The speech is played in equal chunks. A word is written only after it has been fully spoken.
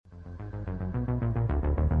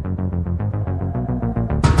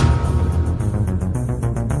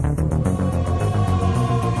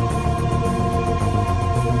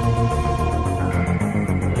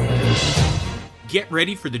Get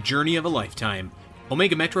ready for the journey of a lifetime.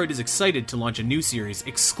 Omega Metroid is excited to launch a new series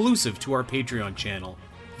exclusive to our Patreon channel,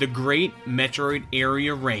 the Great Metroid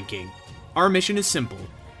Area Ranking. Our mission is simple.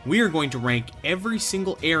 We are going to rank every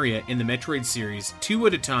single area in the Metroid series 2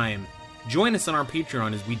 at a time. Join us on our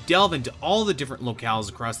Patreon as we delve into all the different locales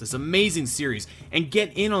across this amazing series and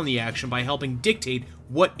get in on the action by helping dictate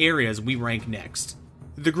what areas we rank next.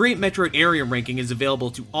 The Great Metroid Area Ranking is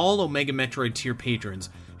available to all Omega Metroid tier patrons.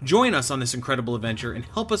 Join us on this incredible adventure and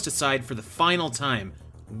help us decide for the final time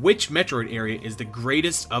which Metroid area is the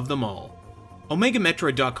greatest of them all.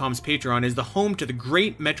 OmegaMetroid.com's Patreon is the home to the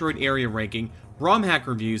Great Metroid Area Ranking, ROM hack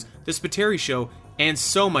reviews, the Spiteri Show, and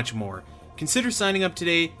so much more. Consider signing up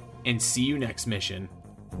today, and see you next mission.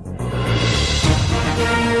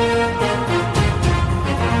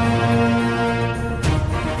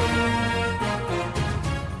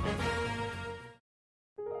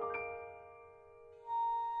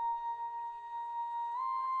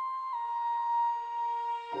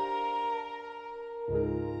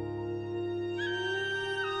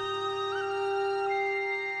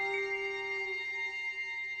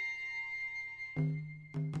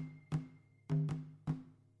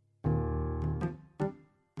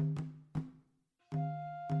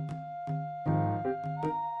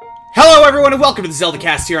 Hello everyone and welcome to the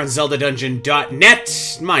ZeldaCast here on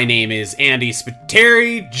ZeldaDungeon.net. My name is Andy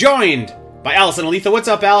Spiteri, joined by Allison Aletha. What's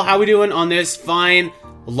up, Al? How we doing on this fine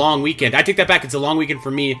long weekend? I take that back, it's a long weekend for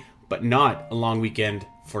me, but not a long weekend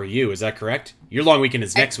for you. Is that correct? Your long weekend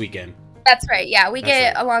is next weekend. That's right, yeah. We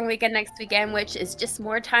get a long weekend next weekend, which is just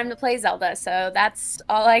more time to play Zelda, so that's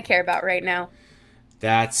all I care about right now.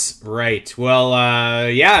 That's right. Well,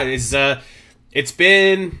 yeah, it's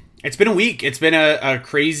been a week. It's been a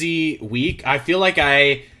crazy week. I feel like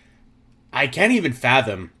I can't even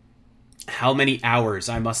fathom how many hours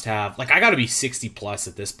I must have. Like, I gotta be 60 plus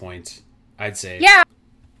at this point, I'd say. Yeah,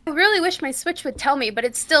 I really wish my Switch would tell me, but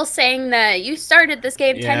it's still saying that you started this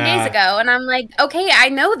game 10 days ago, and I'm like, okay, I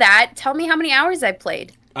know that. Tell me how many hours I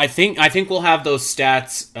played. I think we'll have those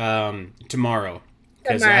stats tomorrow.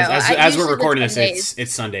 Because as we're recording this,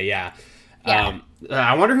 it's Sunday, yeah.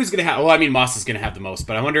 I wonder who's going to have... Well, I mean, Moss is going to have the most,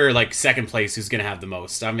 but I wonder, like, second place, who's going to have the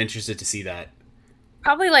most. I'm interested to see that.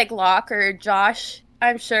 Probably, like, Locke or Josh,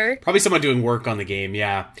 I'm sure. Probably someone doing work on the game,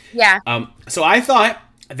 yeah. Yeah. So I thought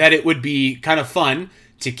that it would be kind of fun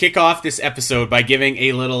to kick off this episode by giving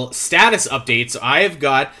a little status update. So I have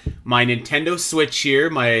got my Nintendo Switch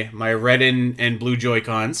here, my red and blue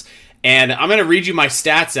Joy-Cons, and I'm going to read you my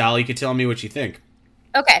stats, Al. You can tell me what you think.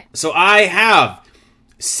 Okay. So I have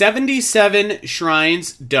 77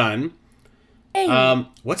 shrines done. Hey.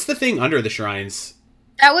 What's the thing under the shrines?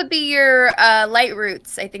 That would be your light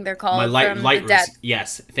roots, I think they're called. My light roots.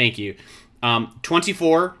 Yes, thank you.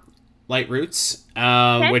 24 light roots,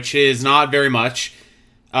 okay. Which is not very much.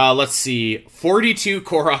 Let's see, 42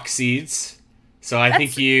 Korok seeds. So I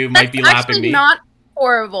think you might be lapping me. That's not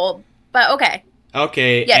horrible, but okay.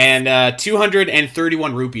 Okay, yes. And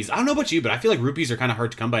 231 rupees. I don't know about you, but I feel like rupees are kind of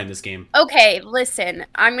hard to come by in this game. Okay, listen.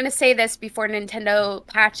 I'm going to say this before Nintendo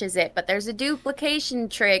patches it, but there's a duplication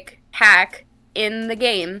trick hack in the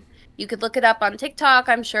game. You could look it up on TikTok,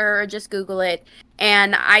 I'm sure, or just Google it.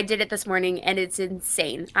 And I did it this morning, and it's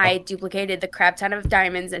insane. I duplicated the crap ton of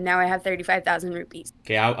diamonds, and now I have 35,000 rupees.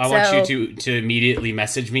 Okay, I want you to immediately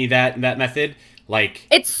message me that method. Like,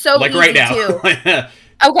 it's so like easy right now. Too.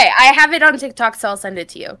 Okay, I have it on TikTok, so I'll send it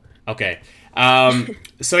to you. Okay.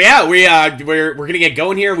 So yeah, we're gonna get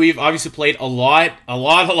going here. We've obviously played a lot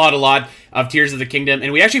of Tears of the Kingdom,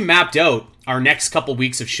 and we actually mapped out our next couple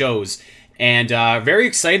weeks of shows, and very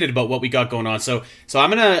excited about what we got going on. So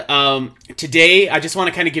I'm gonna today I just want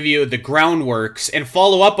to kind of give you the groundworks and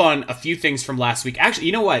follow up on a few things from last week. Actually,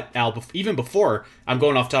 you know what, Al? Even before I'm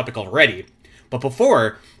going off topic already, but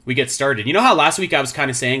before we get started, you know how last week I was kind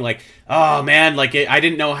of saying, like, oh man, like I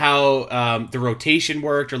didn't know how the rotation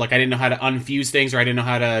worked, or like I didn't know how to unfuse things, or I didn't know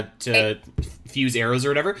how to fuse arrows or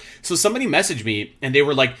whatever. So somebody messaged me and they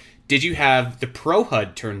were like, did you have the Pro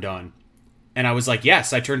HUD turned on? And I was like,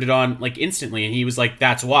 yes, I turned it on like instantly. And he was like,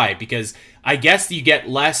 that's why, because I guess you get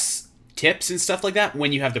less tips and stuff like that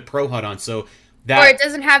when you have the Pro HUD on. So that, or it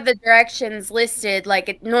doesn't have the directions listed like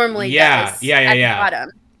it normally does at the bottom.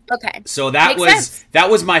 Okay. So that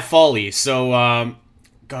was my folly. So,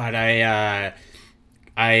 God,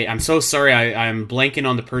 I'm so sorry. I'm blanking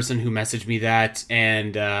on the person who messaged me that,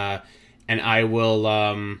 and I will.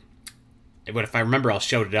 But if I remember, I'll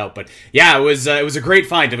shout it out. But yeah, it was a great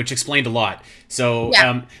find, which explained a lot. So,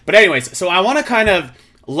 but anyways, so I want to kind of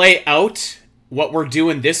lay out what we're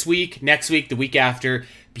doing this week, next week, the week after,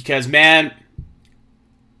 because man,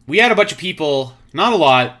 we had a bunch of people not a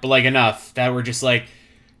lot, but like enough that were just like,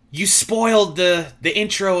 you spoiled the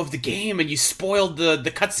intro of the game and you spoiled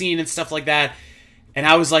the cutscene and stuff like that. And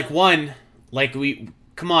I was like, one, like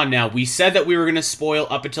come on now. We said that we were going to spoil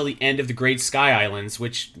up until the end of the Great Sky Islands,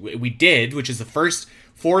 which we did, which is the first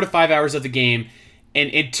 4 to 5 hours of the game.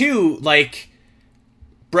 And two, like,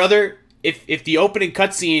 brother, if the opening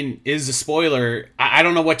cutscene is a spoiler, I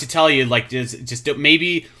don't know what to tell you. Like, just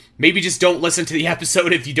maybe just don't listen to the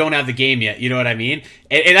episode if you don't have the game yet. You know what I mean?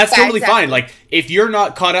 And that's totally fine. Like, if you're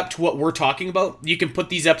not caught up to what we're talking about, you can put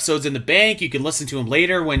these episodes in the bank. You can listen to them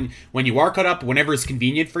later when you are caught up, whenever it's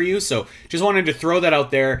convenient for you. So just wanted to throw that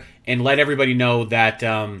out there and let everybody know that,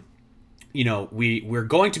 we're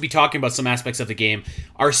going to be talking about some aspects of the game.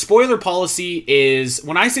 Our spoiler policy is,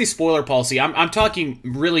 when I say spoiler policy, I'm talking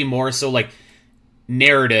really more so like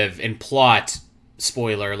narrative and plot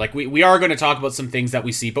spoiler. Like, we are going to talk about some things that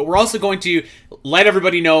we see, but we're also going to let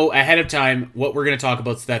everybody know ahead of time what we're going to talk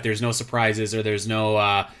about so that there's no surprises or there's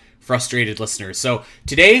no frustrated listeners. So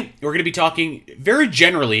today we're going to be talking very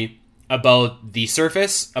generally about the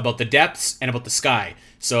surface, about the depths, and about the sky.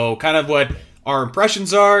 So kind of what our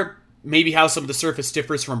impressions are, maybe how some of the surface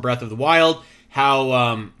differs from Breath of the Wild,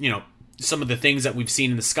 how, some of the things that we've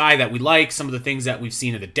seen in the sky that we like, some of the things that we've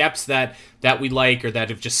seen in the depths that we like or that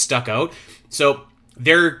have just stuck out. So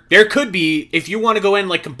there could be, if you want to go in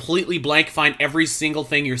like completely blank, find every single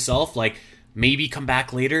thing yourself, like maybe come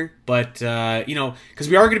back later, but because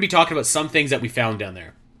we are going to be talking about some things that we found down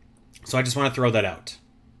there. So I just want to throw that out.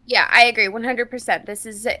 Yeah, I agree 100%. This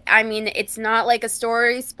is, I mean, it's not like a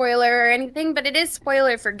story spoiler or anything, but it is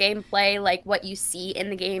spoiler for gameplay, like what you see in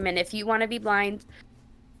the game. And if you want to be blind,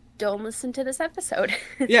 don't listen to this episode.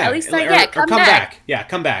 Yeah, at least not yet. Come back. Yeah,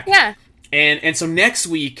 come back. Yeah. And so next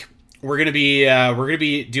week we're gonna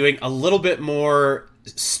be doing a little bit more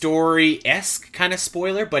story-esque kind of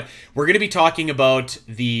spoiler, but we're gonna be talking about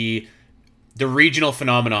the regional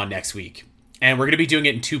phenomenon next week, and we're gonna be doing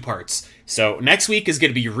it in 2 parts. So next week is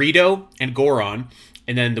gonna be Rito and Goron,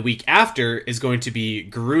 and then the week after is going to be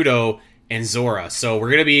Gerudo and Zora. So we're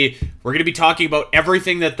gonna be talking about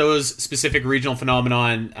everything that those specific regional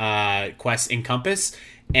phenomenon quests encompass,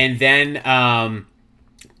 and then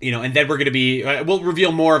and then we're gonna be we'll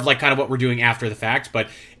reveal more of like kind of what we're doing after the fact. But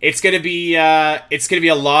it's gonna be a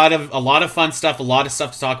lot of fun stuff, a lot of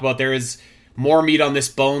stuff to talk about. There is more meat on this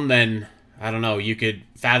bone than, I don't know, you could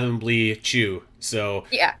fathomably chew. So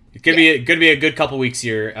yeah, it's gonna be a good couple weeks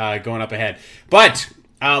here going up ahead. But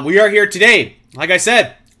we are here today, like I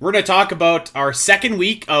said. We're going to talk about our second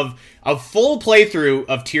week of full playthrough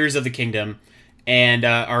of Tears of the Kingdom and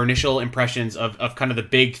our initial impressions of kind of the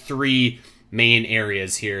big 3 main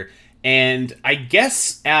areas here. And I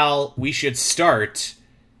guess, Al, we should start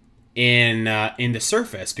in the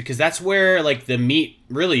surface, because that's where like the meat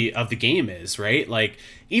really of the game is, right? Like,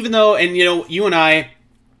 even though, and you and I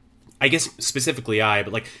guess specifically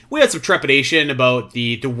but like we had some trepidation about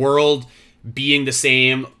the world being the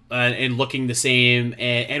same and looking the same,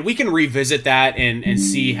 and we can revisit that and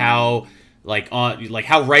see how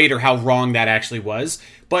how right or how wrong that actually was.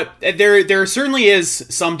 But there certainly is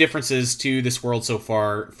some differences to this world so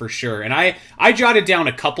far, for sure. And I jotted down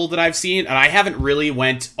a couple that I've seen, and I haven't really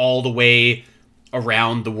went all the way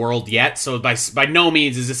around the world yet. So by no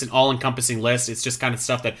means is this an all-encompassing list. It's just kind of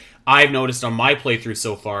stuff that I've noticed on my playthrough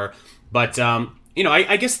so far. But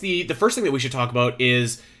I guess the first thing that we should talk about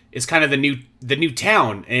is kind of the new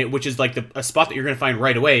town, which is like a spot that you're going to find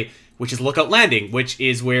right away, which is Lookout Landing, which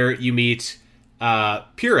is where you meet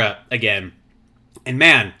Pyrrha again. And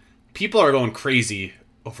man, people are going crazy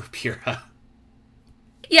over Pyrrha.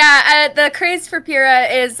 Yeah, the craze for Pyrrha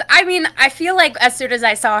is, I mean, I feel like as soon as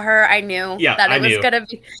I saw her, I knew that it was going to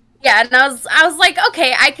be. Yeah, and I was like,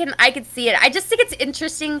 okay, I can see it. I just think it's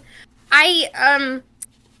interesting.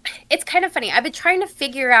 It's kind of funny. I've been trying to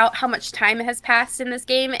figure out how much time has passed in this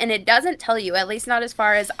game, and it doesn't tell you, at least not as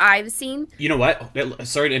far as I've seen. You know what?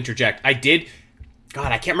 Sorry to interject. I can't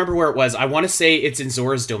remember where it was. I want to say it's in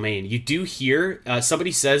Zora's Domain. You do hear,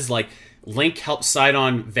 somebody says, like, Link helped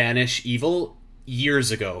Sidon vanish evil years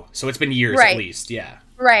ago. So it's been years at least, yeah.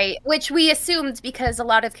 Right, which we assumed because a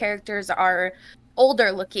lot of characters are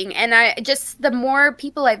older looking, and the more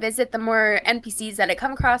people I visit, the more NPCs that I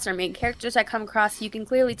come across or main characters I come across, you can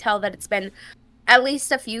clearly tell that it's been at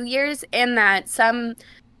least a few years, and that some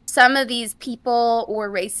of these people or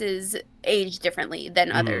races age differently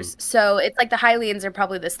than others. So it's like the Hylians are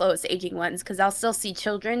probably the slowest aging ones, because I'll still see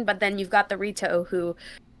children, but then you've got the Rito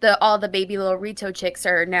all the baby little Rito chicks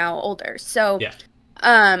are now older. So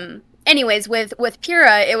anyways, with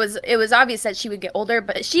Pyrrha, it was obvious that she would get older,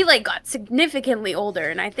 but she like got significantly older,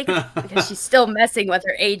 and I think it's because she's still messing with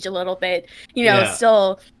her age a little bit, Yeah.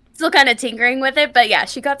 still kind of tinkering with it. But yeah,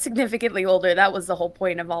 she got significantly older. That was the whole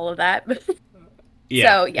point of all of that. Yeah.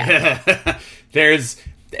 So yeah. There's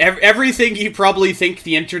everything you probably think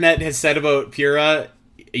the internet has said about Pyrrha.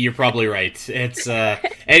 You're probably right. It's and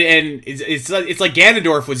it's like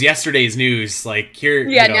Ganondorf was yesterday's news. Like here,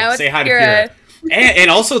 Yeah, now it's say hi to Pyrrha. Pyrrha, and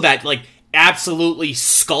also that like absolutely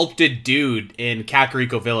sculpted dude in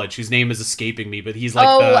Kakariko Village whose name is escaping me, but he's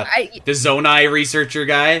like the Zonai researcher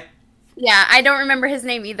guy. Yeah, I don't remember his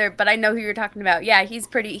name either, but I know who you're talking about. Yeah, he's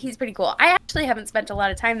pretty cool. I actually haven't spent a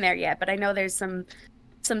lot of time there yet, but I know there's some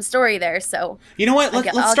story there, so You know what?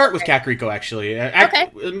 Let's start with there. Kakariko, actually.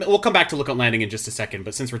 Okay. We'll come back to Lookout Landing in just a second,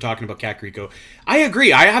 but since we're talking about Kakariko, I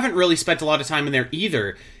agree. I haven't really spent a lot of time in there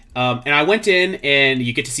either. And I went in, and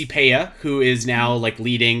you get to see Peya, who is now like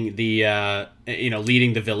leading the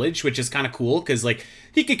leading the village, which is kind of cool because like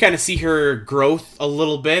he could kind of see her growth a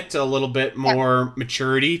little bit more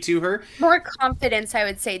maturity to her. More confidence, I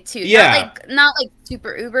would say too. Yeah. Not like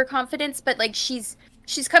super uber confidence, but like she's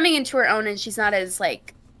coming into her own, and she's not as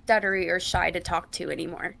like stuttery or shy to talk to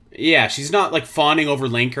anymore. Yeah, she's not like fawning over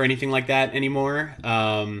Link or anything like that anymore.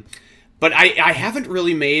 But I haven't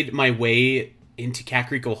really made my way into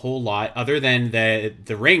Kakariko a whole lot, other than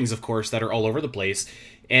the rings, of course, that are all over the place.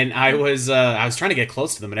 And I was trying to get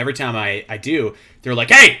close to them, and every time I do, they're like,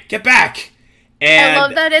 "Hey, get back!" And I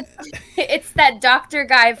love that it's that doctor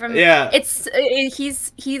guy from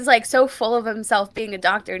he's like so full of himself being a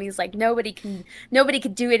doctor, and he's like nobody can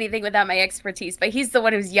do anything without my expertise, but he's the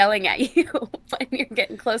one who's yelling at you when you're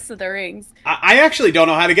getting close to the rings. I actually don't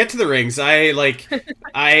know how to get to the rings.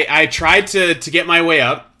 I tried to get my way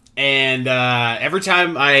up, and every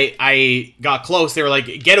time I got close, they were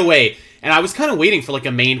like, "Get away!" And I was kind of waiting for like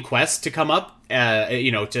a main quest to come up,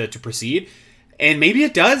 to proceed. And maybe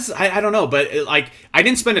it does. I don't know. But I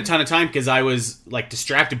didn't spend a ton of time because I was like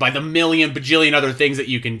distracted by the million bajillion other things that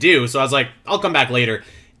you can do. So I was like, I'll come back later.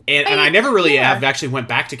 And I never really have actually went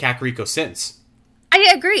back to Kakariko since.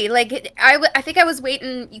 I agree. Like I think I was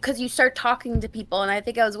waiting because you start talking to people, and I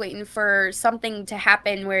think I was waiting for something to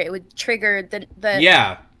happen where it would trigger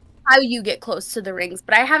the how you get close to the rings.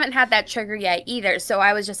 But I haven't had that trigger yet either. So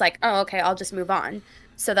I was just like, oh, okay, I'll just move on.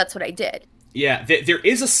 So that's what I did. Yeah, there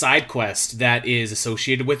is a side quest that is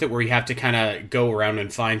associated with it where you have to kind of go around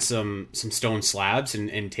and find some stone slabs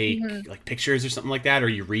and take like pictures or something like that, or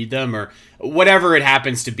you read them or whatever it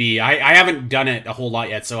happens to be. I haven't done it a whole lot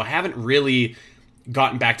yet, so I haven't really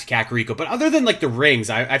gotten back to Kakariko. But other than like the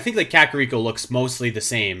rings, I think that Kakariko looks mostly the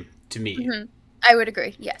same to me. Mm-hmm. I would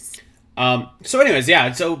agree, yes. So anyways,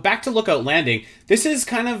 yeah, so back to Lookout Landing. This is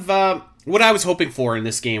kind of what I was hoping for in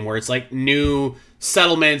this game, where it's like new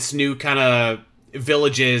settlements, new kind of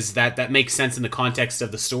villages that make sense in the context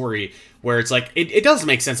of the story, where it's like, it does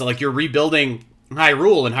make sense that like you're rebuilding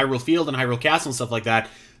Hyrule and Hyrule Field and Hyrule Castle and stuff like that.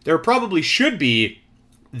 There probably should be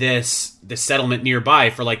this settlement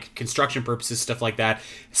nearby for like construction purposes, stuff like that.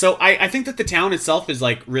 So I think that the town itself is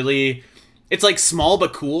like really, it's like small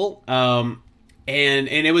but cool. And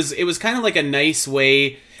it was kind of like a nice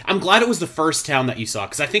way. I'm glad it was the first town that you saw,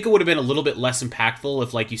 because I think it would have been a little bit less impactful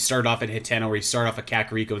if like you start off at Hiteno or you start off at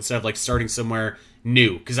Kakariko instead of like starting somewhere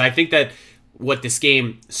new. Because I think that what this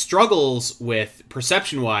game struggles with,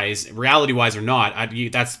 perception-wise, reality-wise or not,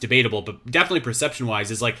 that's debatable, but definitely perception-wise,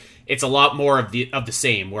 is like it's a lot more of the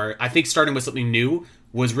same. Where I think starting with something new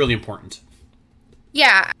was really important.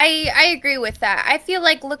 Yeah, I agree with that. I feel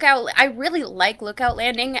like I really like Lookout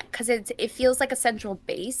Landing because it feels like a central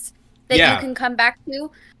base that you can come back to.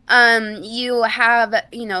 You have, a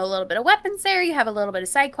little bit of weapons there. You have a little bit of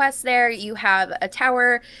side quests there. You have a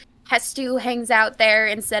tower. Hestu hangs out there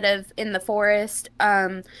instead of in the forest.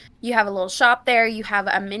 You have a little shop there. You have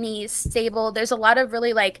a mini stable. There's a lot of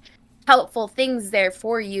really like helpful things there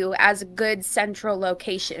for you as a good central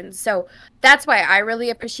location. So that's why I really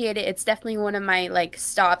appreciate it. It's definitely one of my like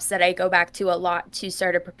stops that I go back to a lot to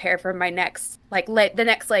start to prepare for my next the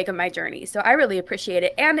next leg of my journey. So I really appreciate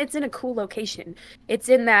it, and it's in a cool location. It's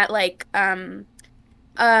in that like I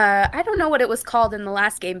don't know what it was called in the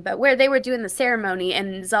last game, but where they were doing the ceremony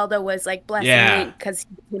and Zelda was like blessing Link because he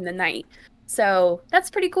became the knight. So that's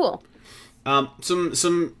pretty cool.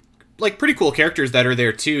 Some like pretty cool characters that are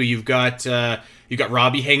there too. You've got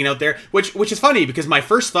Robbie hanging out there, which is funny because my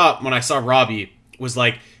first thought when I saw Robbie was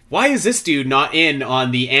like, why is this dude not in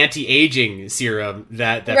on the anti-aging serum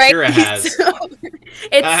that Pyrrha has?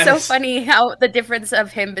 It's so funny how the difference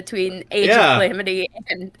of him between Age of Calamity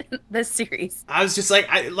and this series. I was just like,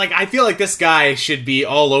 I feel like this guy should be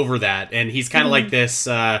all over that, and he's kind of like this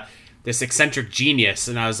this eccentric genius,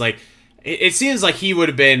 and I was like, it seems like he would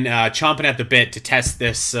have been chomping at the bit to test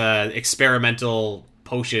this experimental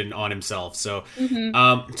potion on himself. So,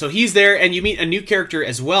 so he's there, and you meet a new character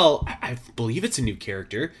as well. I believe it's a new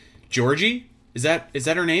character, Georgie. Is that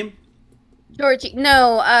her name? Georgie.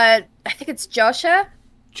 No, I think it's Joshua.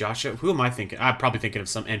 Joshua. Who am I thinking? I'm probably thinking of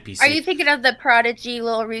some NPC. Are you thinking of the prodigy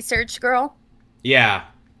little research girl? Yeah.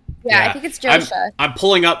 Yeah, I think it's Joshua. I'm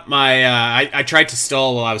pulling up my... I tried to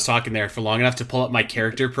stall while I was talking there for long enough to pull up my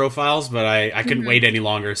character profiles, but I couldn't wait any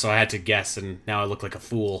longer, so I had to guess, and now I look like a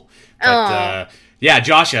fool. But, yeah,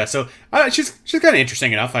 Joshua. So she's kind of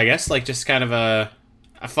interesting enough, I guess. Like, just kind of a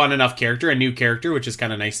fun enough character, a new character, which is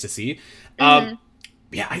kind of nice to see.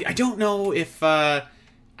 Yeah, I don't know if...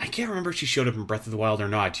 I can't remember if she showed up in Breath of the Wild or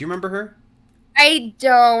not. Do you remember her? I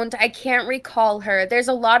don't. I can't recall her. There's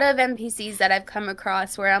a lot of NPCs that I've come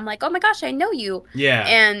across where I'm like, oh my gosh, I know you. Yeah.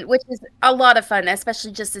 And which is a lot of fun,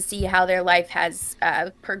 especially just to see how their life has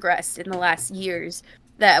progressed in the last years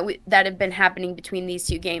that have been happening between these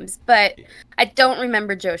two games. But I don't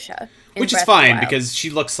remember Joshua. Which is fine, because she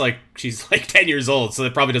looks like she's like 10 years old, so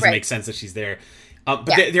it probably doesn't make sense that she's there. But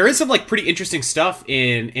there is some like pretty interesting stuff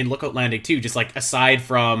in Lookout Landing too, just like aside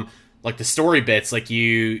from like the story bits. Like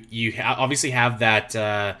you obviously have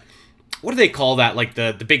that what do they call that, like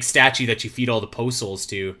the big statue that you feed all the post souls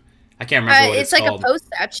to. I can't remember what it's called. It's like a post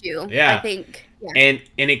statue. Yeah, I think. Yeah.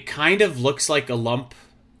 And it kind of looks like a lump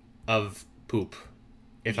of poop,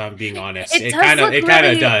 if I'm being honest. It kind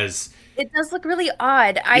of does. It does look really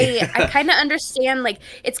odd. I kind of understand, like,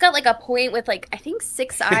 it's got, like, a point with, like, I think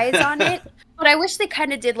 6 eyes on it. But I wish they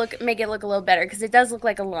kind of did make it look a little better, because it does look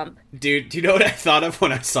like a lump. Dude, do you know what I thought of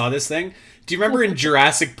when I saw this thing? Do you remember in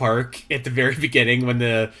Jurassic Park, at the very beginning,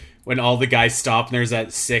 when all the guys stop and there's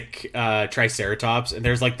that sick Triceratops, and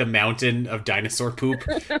there's, like, the mountain of dinosaur poop?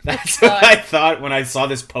 That's what I thought when I saw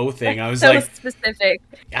this Poe thing. I was so like... specific.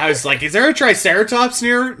 I was like, is there a Triceratops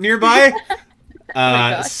nearby?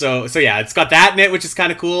 So yeah, it's got that in it, which is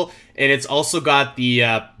kind of cool, and it's also got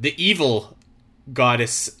the evil god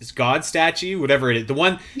statue, whatever it is, the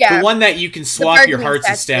one that you can swap your hearts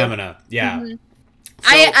and stamina. Yeah. Mm-hmm. So,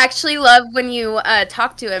 I actually love when you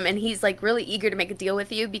talk to him, and he's like really eager to make a deal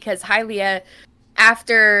with you, because Hylia,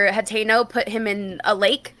 after Hateno put him in a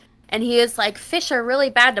lake, and he is like, fish are really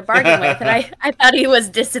bad to bargain with, and I thought he was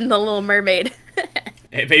dissing the Little Mermaid.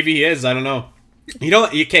 Maybe he is. I don't know. You know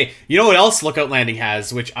what else Lookout Landing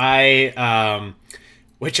has, which I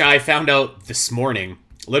found out this morning,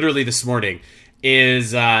 literally this morning,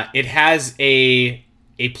 is it has a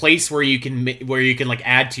place where you can like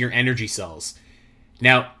add to your energy cells.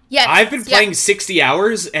 Now, yes, I've been playing 60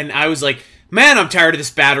 hours, and I was like, man, I'm tired of this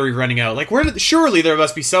battery running out. Like, surely there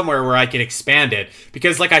must be somewhere where I can expand it,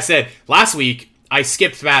 because like I said last week, I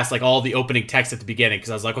skipped past like all the opening text at the beginning because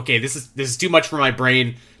I was like, okay, this is too much for my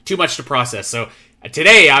brain. Too much to process. So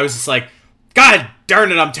today I was just like, God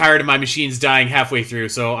darn it, I'm tired of my machines dying halfway through.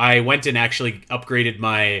 So I went and actually upgraded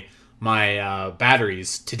my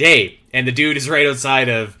batteries today, and the dude is right outside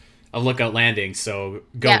of Lookout Landing. So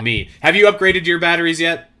go me. Have you upgraded your batteries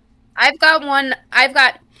yet? I've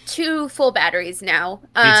got 2 full batteries now.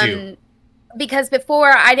 Me too. Because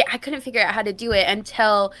before I couldn't figure out how to do it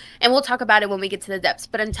until, and we'll talk about it when we get to the depths,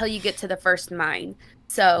 but until you get to the first mine.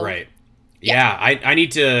 So right. Yeah, I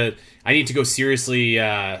need to go seriously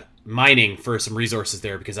mining for some resources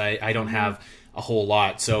there, because I don't have a whole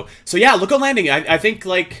lot. So yeah, Lookout Landing, I think,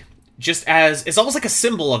 like, just as it's almost like a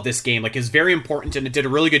symbol of this game, like, is very important, and it did a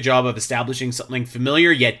really good job of establishing something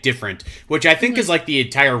familiar yet different, which I think is like the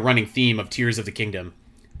entire running theme of Tears of the Kingdom.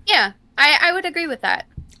 Yeah, I would agree with that.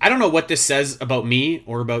 I don't know what this says about me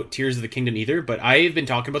or about Tears of the Kingdom either, but I've been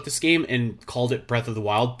talking about this game and called it Breath of the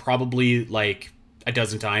Wild probably like a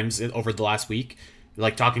dozen times over the last week.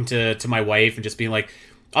 Like talking to my wife and just being like,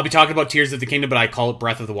 I'll be talking about Tears of the Kingdom, but I call it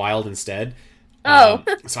Breath of the Wild instead. Oh.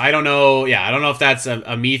 So I don't know. Yeah, I don't know if that's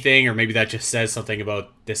a me thing, or maybe that just says something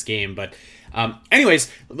about this game. But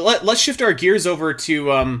anyways, let's shift our gears over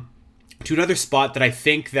to another spot that I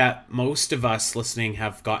think that most of us listening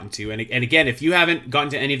have gotten to. And again, if you haven't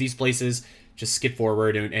gotten to any of these places, just skip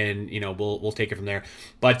forward and you know, we'll take it from there.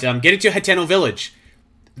 But get into Hateno Village.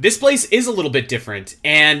 This place is a little bit different,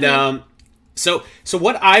 and so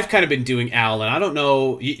what I've kind of been doing, Al, and I don't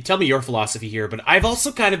know, tell me your philosophy here, but I've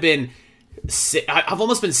also kind of been, I've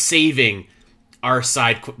almost been saving our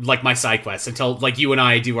my side quests until like you and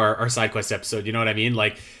I do our side quest episode. You know what I mean?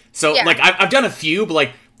 Like, so like I've done a few, but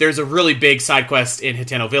like there's a really big side quest in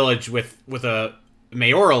Hateno Village with a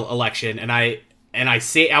mayoral election, and I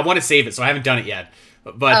want to save it, so I haven't done it yet.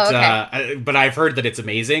 But but I've heard that it's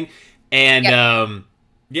amazing, and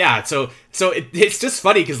Yeah, it's just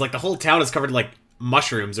funny because like the whole town is covered in, like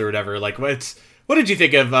mushrooms or whatever. Like what did you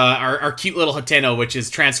think of our cute little Hateno, which is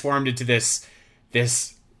transformed into this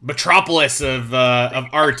metropolis of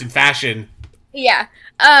art and fashion? Yeah.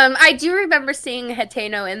 I do remember seeing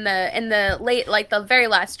Hateno in the late, like the very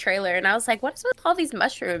last trailer, and I was like, what is with all these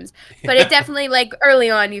mushrooms? But it definitely, like, early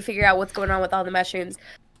on you figure out what's going on with all the mushrooms.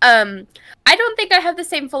 I don't think I have the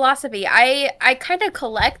same philosophy. I kind of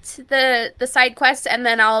collect the side quests, and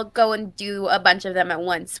then I'll go and do a bunch of them at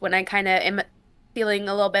once when I kind of am feeling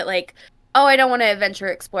a little bit like, oh, I don't want to adventure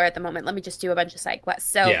explore at the moment. Let me just do a bunch of side quests.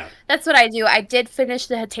 So Yeah. that's what I do. I did finish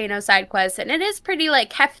the Hateno side quest, and it is pretty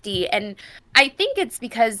like hefty. And I think it's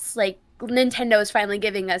because like Nintendo is finally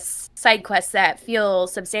giving us side quests that feel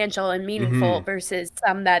substantial and meaningful versus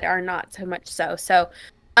some that are not so much so. So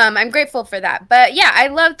I'm grateful for that. But yeah, I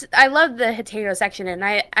loved the Hateno section,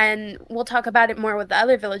 and we'll talk about it more with the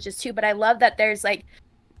other villages too. But I love that there's like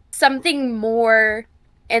something more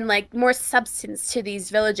and like more substance to these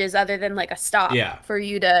villages other than like a stop for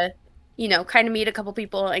you to, kind of meet a couple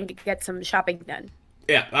people and get some shopping done.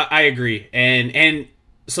 Yeah, I agree. And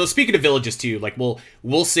so speaking of villages too, like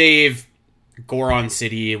we'll save Goron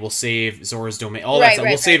City, we'll save Zora's Domain, all that stuff.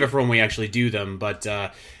 We'll save it for when we actually do them. But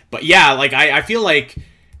yeah, like I feel like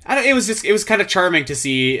it was kind of charming to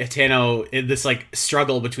see Hateno in this like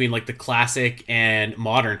struggle between like the classic and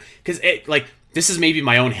modern, because it like this is maybe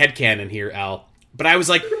my own headcanon here, Al. But I was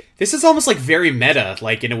like, this is almost like very meta,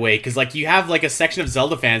 like in a way, because like you have like a section of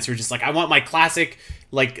Zelda fans who are just like, I want my classic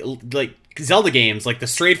like Zelda games, like the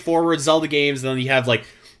straightforward Zelda games. And then you have like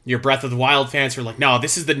your Breath of the Wild fans who are like, no,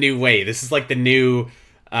 this is the new way. This is like the new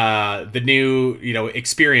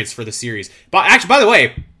experience for the series. But actually, by the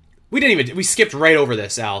way, we skipped right over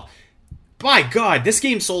this, Al. By God, this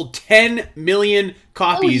game sold 10 million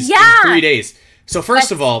copies in 3 days. So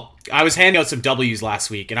first of all, I was handing out some W's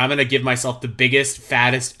last week, and I'm going to give myself the biggest,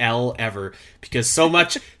 fattest L ever, because so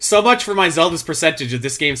much for my Zelda's percentage of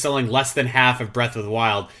this game selling less than half of Breath of the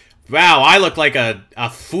Wild. Wow, I look like a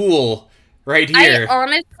fool right here. I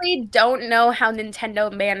honestly don't know how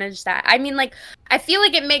Nintendo managed that. I mean, like, I feel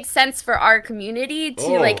like it makes sense for our community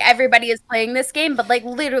to, like, everybody is playing this game, but, like,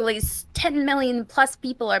 literally 10 million plus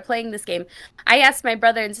people are playing this game. I asked my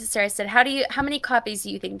brother and sister, I said, how many copies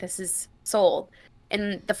do you think this is sold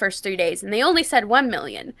in the first 3 days? And they only said 1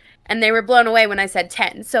 million, and they were blown away when I said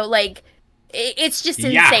 10. So like it's just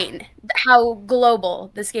insane how global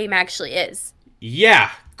this game actually is.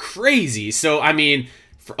 Yeah, crazy. So I mean,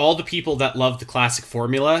 for all the people that love the classic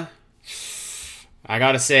formula, I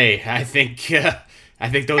gotta say, I think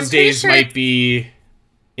those days might be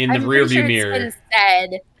in the rearview mirror. It's been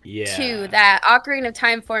said too that Ocarina of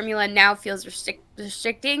Time formula now feels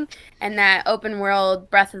restricting, and that open world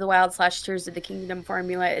Breath of the Wild / Tears of the Kingdom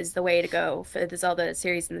formula is the way to go for the Zelda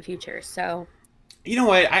series in the future. So, you know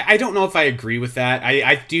what? I don't know if I agree with that.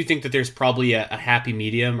 I do think that there's probably a happy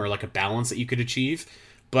medium or like a balance that you could achieve,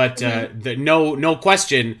 but no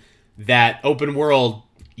question that open world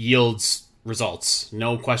yields results.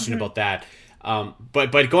 No question about that.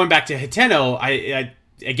 But going back to Hateno, I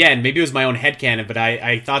again, maybe it was my own headcanon, but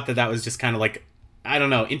I thought that was just kind of like, I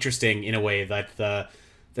don't know, interesting in a way that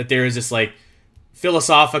there is this like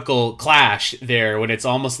philosophical clash there when it's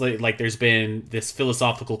almost like there's been this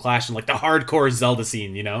philosophical clash in like the hardcore Zelda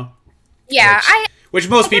scene, you know? Yeah, which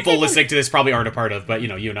most people listening to this probably aren't a part of, but you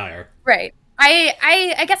know, you and I are. Right.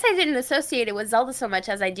 I guess I didn't associate it with Zelda so much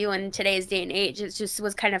as I do in today's day and age. It just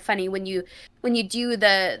was kind of funny when you do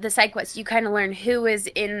the side quests, you kind of learn who is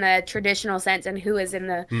in the traditional sense and who is in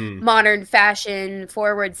the modern fashion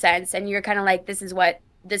forward sense, and you're kind of like, this is what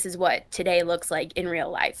today looks like in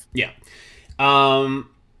real life. Yeah.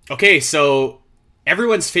 Okay, so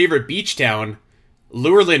everyone's favorite beach town,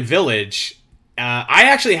 Lurelin Village. I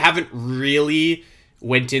actually haven't really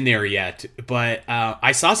went in there yet, but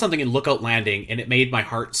I saw something in Lookout Landing, and it made my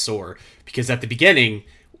heart soar, because at the beginning,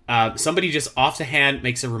 somebody just off the hand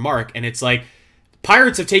makes a remark, and it's like,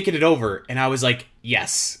 pirates have taken it over, and I was like,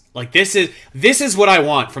 yes, like this is what I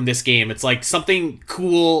want from this game. It's like something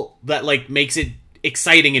cool that like makes it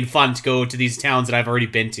exciting and fun to go to these towns that I've already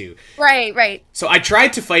been to. Right. So I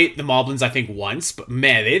tried to fight the Moblins, I think, once, but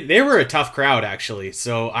man, they were a tough crowd, actually.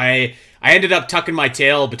 So I ended up tucking my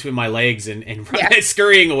tail between my legs and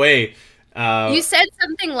scurrying away. You said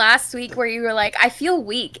something last week where you were like, I feel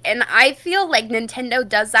weak. And I feel like Nintendo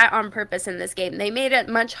does that on purpose in this game. They made it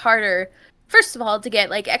much harder, first of all, to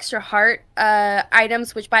get like extra heart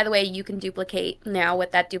items, which, by the way, you can duplicate now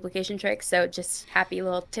with that duplication trick. So just happy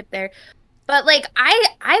little tip there. But like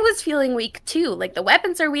I was feeling weak too. Like the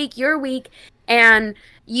weapons are weak, you're weak, and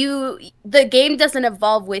the game doesn't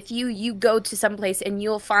evolve with you. You go to some place and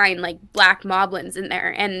you'll find like black moblins in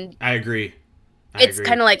there, and I agree. I it's agree.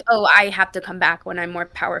 kind of like, oh, I have to come back when I'm more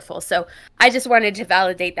powerful. So I just wanted to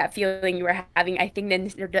validate that feeling you were having. I think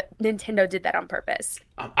Nintendo did that on purpose.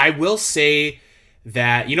 I will say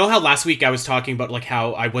that you know how last week I was talking about like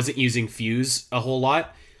how I wasn't using Fuse a whole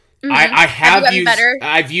lot. I have used better?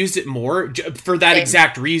 I've used it more for that Same.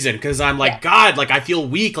 exact reason because I'm like God, like I feel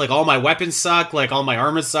weak, like all my weapons suck, like all my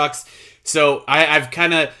armor sucks. So I've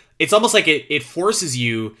kind of it's almost like it forces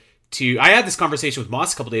you to. I had this conversation with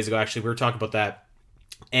Moss a couple days ago. Actually, we were talking about that,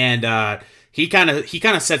 and he kind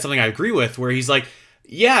of said something I agree with, where he's like,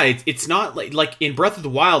 yeah, it's not like in Breath of the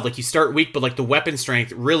Wild, like you start weak, but like the weapon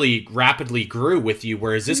strength really rapidly grew with you,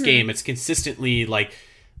 whereas this game it's consistently like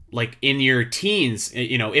in your teens,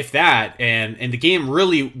 you know, if that, and the game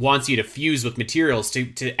really wants you to fuse with materials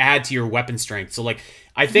to add to your weapon strength. So like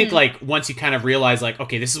I think like once you kind of realize like,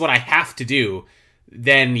 okay, this is what I have to do,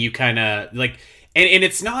 then you kind of like and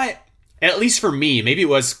it's not, at least for me, maybe it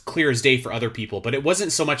was clear as day for other people, but it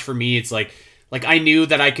wasn't so much for me. It's like I knew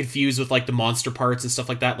that I could fuse with like the monster parts and stuff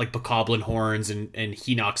like that, like Bokoblin horns and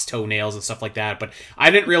Hinox toenails and stuff like that, but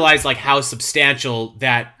I didn't realize like how substantial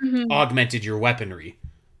that augmented your weaponry.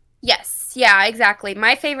 Yes, yeah, exactly.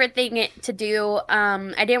 My favorite thing to do,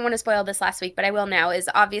 I didn't want to spoil this last week, but I will now, is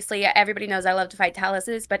obviously everybody knows I love to fight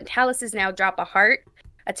Taluses, but Taluses now drop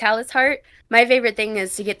a Talus heart. My favorite thing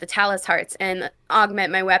is to get the Talus hearts and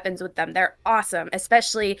augment my weapons with them. They're awesome,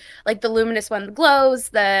 especially like the luminous one glows,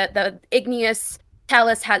 the igneous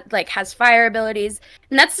Talus has fire abilities,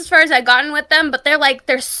 and that's as far as I've gotten with them. But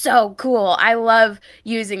they're so cool. I love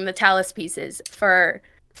using the Talus pieces for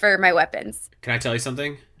my weapons. Can I tell you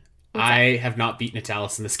something? What's that? I have not beaten a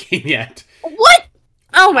Talus in this game yet. What?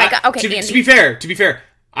 Oh my god. Okay, to Andy. to be fair,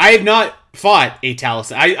 I have not fought a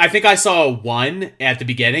Talus. I think I saw one at the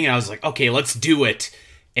beginning, and I was like, okay, let's do it.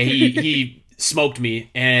 And he smoked me,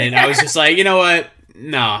 and I was just like, you know what?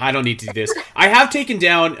 No, I don't need to do this. I have taken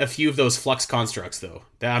down a few of those flux constructs, though.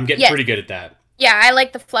 I'm getting pretty good at that. Yeah, I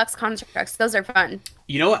like the flux constructs. Those are fun.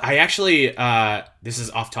 You know what? I actually, this is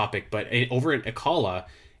off topic, but over in Akala,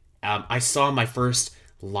 I saw my first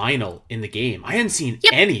Lionel in the game. I hadn't seen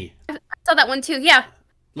any. I saw that one too. Yeah.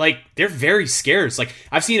 Like, they're very scarce. Like,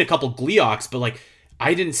 I've seen a couple Gleeoks, but, like,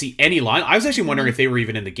 I didn't see any Lionel. I was actually wondering if they were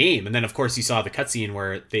even in the game. And then, of course, you saw the cutscene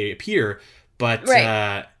where they appear. But,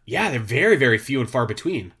 yeah, they're very, very few and far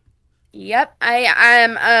between. Yep.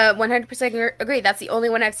 I'm 100% agree. That's the only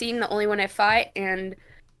one I've seen, the only one I fought, and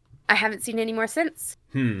I haven't seen any more since.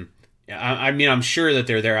 Yeah, I mean, I'm sure that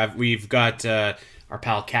they're there. We've got our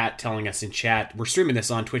pal Kat telling us in chat. We're streaming this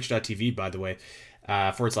on twitch.tv, by the way.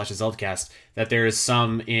 /ZeldaCast, that there's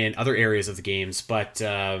some in other areas of the games, but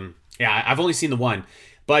yeah, I've only seen the one.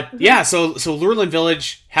 But yeah, so Lurelin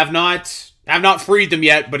Village have not freed them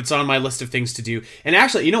yet, but it's on my list of things to do. And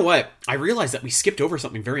actually, you know what? I realized that we skipped over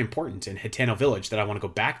something very important in Hitano Village that I want to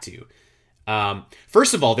go back to.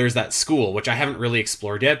 First of all, there's that school, which I haven't really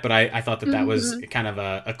explored yet, but I thought that was kind of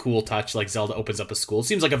a cool touch, like Zelda opens up a school.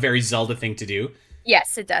 Seems like a very Zelda thing to do.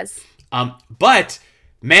 Yes, it does. But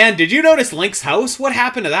man, did you notice Link's house? What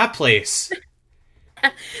happened to that place?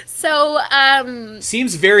 So,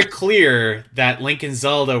 seems very clear that Link and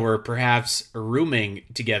Zelda were perhaps rooming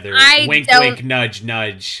together. Wink, wink, nudge,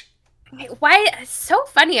 nudge. Why? It's so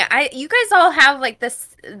funny. You guys all have like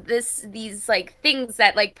these like things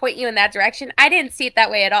that like point you in that direction. I didn't see it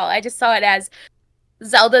that way at all. I just saw it as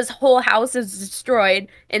Zelda's whole house is destroyed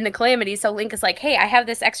in the Calamity. So Link is like, "Hey, I have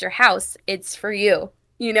this extra house. It's for you."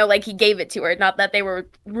 You know, like he gave it to her, not that they were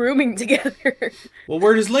rooming together. Well,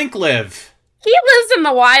 where does Link live? He lives in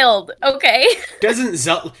the wild, okay? Doesn't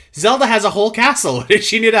Zelda has a whole castle? What does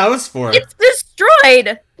she need a house for? It's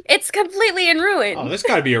destroyed. It's completely in ruin. Oh, there's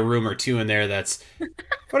got to be a room or two in there that's...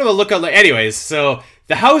 What of a lookout like... Anyways, so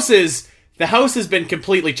the house has been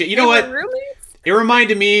completely changed. You know what? It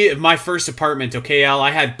reminded me of my first apartment, okay, Al?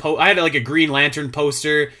 I had like a Green Lantern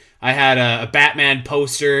poster. I had a Batman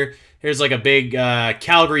poster. Here's like a big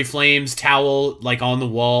Calgary Flames towel like on the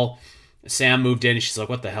wall. Sam moved in and she's like,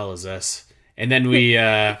 "What the hell is this?" And then we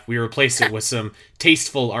replaced it with some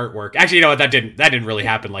tasteful artwork. Actually, you know what? That didn't really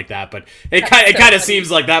happen like that, but it kind of seems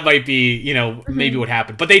like that might be, you know, maybe what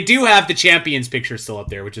happened. But they do have the Champions picture still up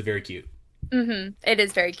there, which is very cute. It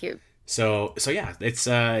is very cute. So yeah, it's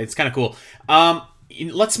kind of cool.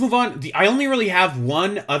 Let's move on. I only really have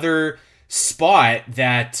one other spot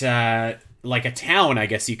that like a town, I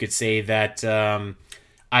guess you could say, that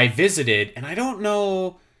I visited, and I don't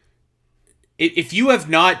know if you have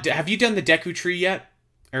not. Have you done the Deku Tree yet?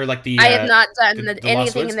 or like I have not done the Lost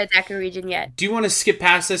anything Woods? in the Deca region yet. Do you want to skip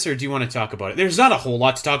past this, or do you want to talk about it? There's not a whole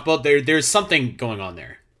lot to talk about. There's something going on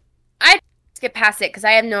there. I skip past it because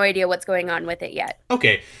I have no idea what's going on with it yet.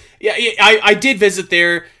 Okay, yeah, I did visit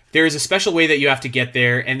there. There's a special way that you have to get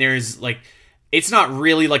there, and there's like, it's not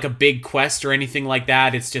really like a big quest or anything like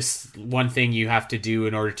that. It's just one thing you have to do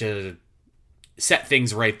in order to set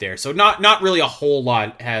things right there. So not really a whole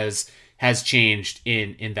lot has changed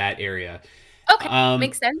in that area. Okay,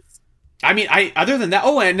 makes sense. I mean, other than that,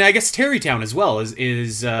 oh, and I guess Terrytown as well is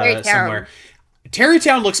Terrytown. somewhere.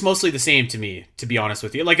 Terrytown looks mostly the same to me, to be honest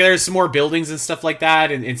with you. Like, there's some more buildings and stuff like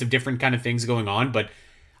that, and some different kind of things going on. But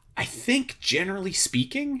I think, generally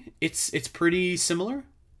speaking, it's pretty similar.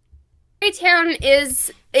 Town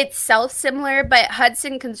is itself similar, but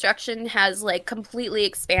Hudson Construction has like completely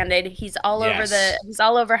expanded. He's all over he's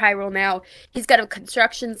all over Hyrule now. He's got a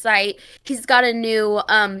construction site. He's got a new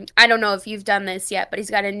I don't know if you've done this yet, but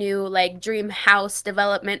he's got a new like dream house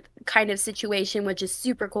development kind of situation, which is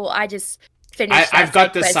super cool. I just finished I've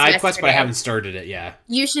got the side quest, yesterday. but I haven't started it yet.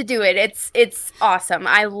 You should do it. It's awesome.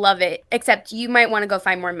 I love it. Except you might want to go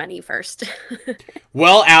find more money first.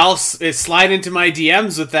 Well, Al, slide into my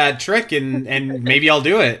DMs with that trick, and maybe I'll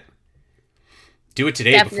do it. Do it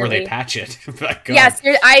today before they patch it. Yes,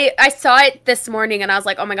 I saw it this morning, and I was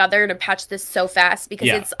like, oh my god, they're going to patch this so fast, because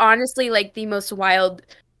it's honestly like the most wild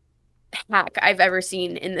hack I've ever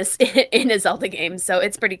seen in this in a Zelda game, so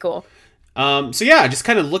it's pretty cool. So yeah, just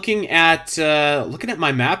kind of looking at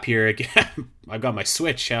my map here again. I've got my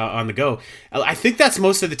Switch on the go. I think that's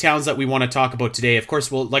most of the towns that we want to talk about today. Of course,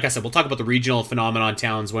 like I said, we'll talk about the regional phenomenon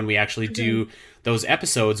towns when we actually do those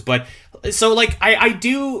episodes. But so like I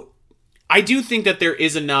do think that there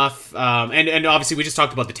is enough, and obviously we just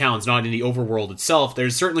talked about the towns, not in the overworld itself.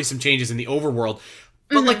 There's certainly some changes in the overworld,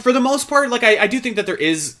 but like for the most part, like I do think that there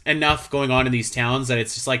is enough going on in these towns that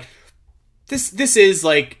it's just like this is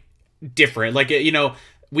like different. Like, you know,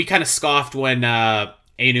 we kind of scoffed when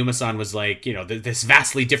Aonuma-san was like, you know, this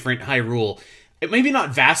vastly different Hyrule. Maybe not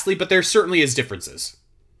vastly, but there certainly is differences.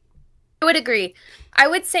 I would agree. I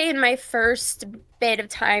would say in my first bit of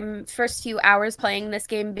time, first few hours playing this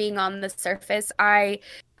game, being on the surface, a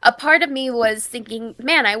part of me was thinking,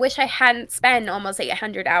 man, I wish I hadn't spent almost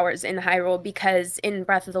 800 hours in Hyrule in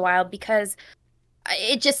Breath of the Wild, because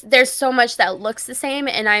it just, there's so much that looks the same,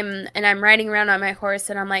 and I'm riding around on my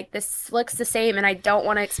horse, and I'm like, this looks the same, and I don't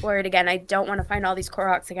want to explore it again. I don't want to find all these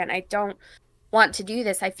Koroks again. I don't want to do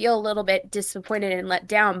this. I feel a little bit disappointed and let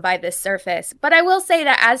down by this surface. But I will say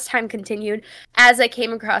that as time continued, as I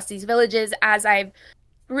came across these villages, as I've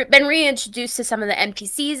been reintroduced to some of the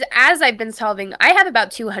NPCs, as I've been solving, I have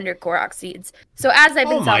about 200 Korok seeds. So as I've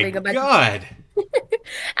been solving a bunch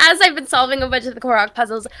as I've been solving a bunch of the Korok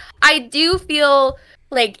puzzles, I do feel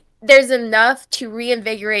like there's enough to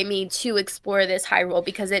reinvigorate me to explore this Hyrule,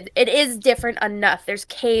 because it is different enough. There's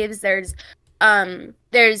caves, there's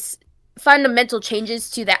fundamental changes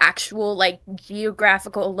to the actual like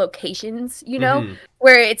geographical locations, you know,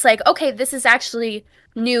 where it's like, okay, this is actually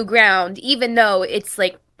new ground, even though it's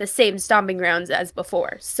like the same stomping grounds as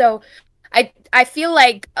before. So I feel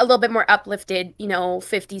like a little bit more uplifted, you know,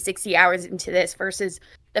 50, 60 hours into this versus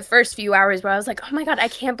the first few hours where I was like, oh my god, I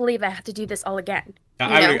can't believe I have to do this all again.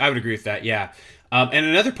 I would agree with that, yeah. And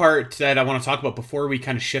another part that I want to talk about before we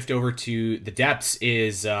kind of shift over to the depths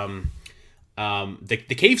is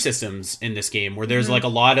the cave systems in this game, where there's like a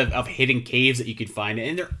lot of hidden caves that you could find,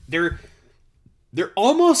 and they're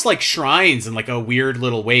almost like shrines in like a weird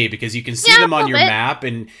little way, because you can see them on your map,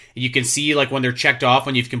 and you can see like when they're checked off,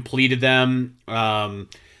 when you've completed them.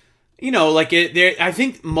 You know, like I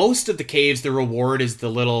think most of the caves, the reward is the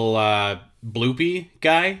little bloopy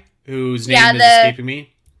guy whose name is escaping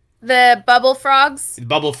me. The bubble frogs.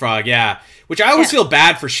 Bubble frog, yeah. Which I always feel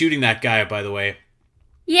bad for shooting that guy, by the way.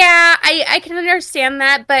 Yeah, I can understand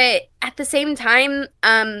that, but at the same time,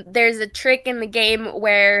 there's a trick in the game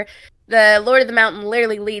where the Lord of the Mountain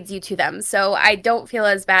literally leads you to them, so I don't feel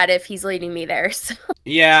as bad if he's leading me there. So.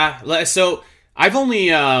 Yeah, so I've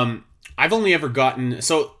only ever gotten.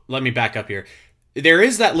 So let me back up here. There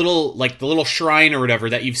is that little, like the little shrine or whatever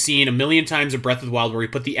that you've seen a million times in Breath of the Wild, where you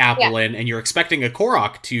put the apple in, and you're expecting a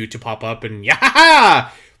Korok to pop up, and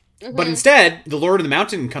but instead, the Lord of the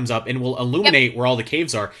Mountain comes up and will illuminate where all the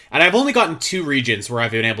caves are. And I've only gotten 2 regions where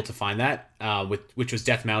I've been able to find that, which was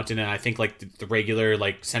Death Mountain and I think like the regular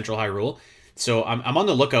like Central Hyrule. So I'm on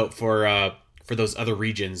the lookout for those other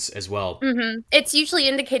regions as well. It's usually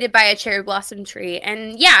indicated by a cherry blossom tree,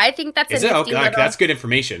 and yeah, I think that's that's good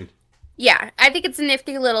information. Yeah, I think it's a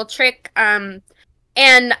nifty little trick.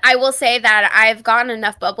 And I will say that I've gotten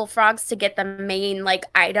enough bubble frogs to get the main like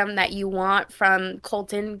item that you want from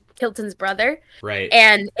Kilton's brother. Right.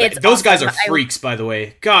 And it's Those guys awesome. are freaks, by the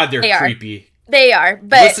way. God, they're They are. creepy. They are,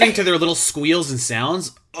 but Listening to their little squeals and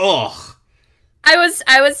sounds, ugh.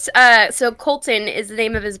 so Colton is the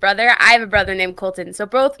name of his brother. I have a brother named Colton. So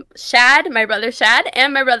both my brother Shad,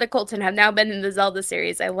 and my brother Colton have now been in the Zelda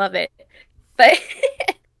series. I love it. But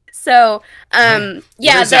so, yeah,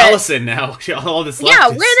 Where's Allison now? All this left yeah,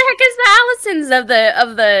 is- where the heck is the Allisons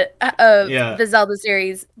of Yeah. the Zelda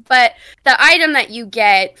series? But the item that you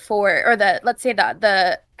get let's say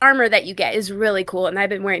the armor that you get is really cool, and I've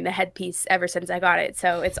been wearing the headpiece ever since I got it,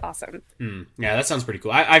 so it's awesome. Yeah, that sounds pretty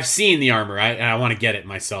cool. I've seen the armor, and I want to get it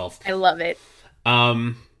myself. I love it.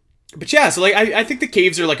 But yeah, so like I think the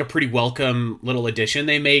caves are like a pretty welcome little addition.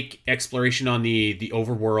 They make exploration on the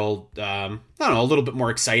overworld, I don't know, a little bit more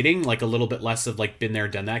exciting, like a little bit less of like been there,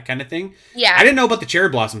 done that kind of thing. Yeah, I didn't know about the cherry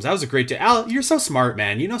blossoms. That was a great Al, you're so smart,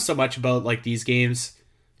 man. You know so much about like these games.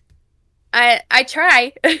 I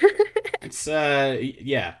try. It's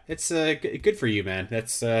yeah, it's good for you, man.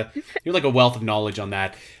 That's you're like a wealth of knowledge on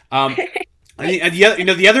that. I mean,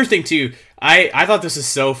 the other thing too, I thought this is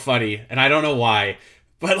so funny, and I don't know why,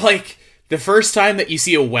 but like the first time that you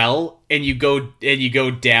see a well and you go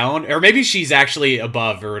down, or maybe she's actually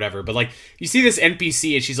above or whatever, but like you see this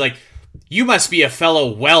NPC and she's like, "You must be a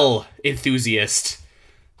fellow well enthusiast."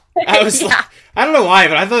 I was like, I don't know why,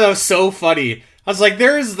 but I thought that was so funny. I was like,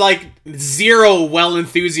 there's like zero well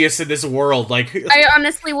enthusiasts in this world. Like, I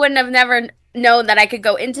honestly wouldn't have never known that I could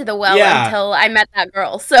go into the well Yeah. until I met that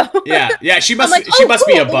girl. So yeah, she must like, she oh, must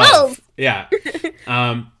be cool, above. wells. Yeah.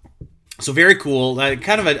 So very cool.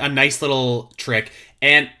 Kind of a nice little trick.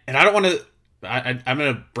 And I don't want to. I'm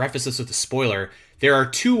going to preface this with a spoiler. There are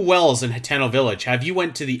 2 wells in Hateno Village. Have you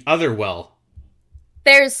went to the other well?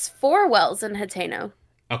 There's 4 wells in Hateno.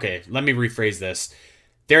 Okay, let me rephrase this.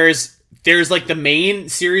 There's like the main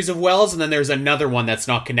series of wells, and then there's another one that's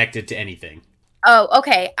not connected to anything. Oh,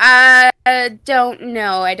 okay. I don't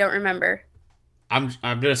know. I don't remember. I'm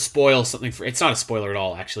gonna spoil something for. It's not a spoiler at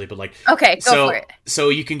all, actually, but like. Okay, go for it. So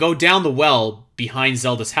you can go down the well behind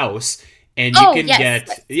Zelda's house, and you can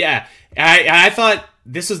get yeah. I thought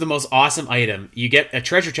this was the most awesome item. You get a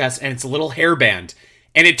treasure chest, and it's a little hairband,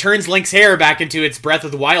 and it turns Link's hair back into its Breath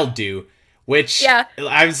of the Wild dew, which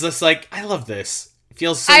I was just like, I love this. It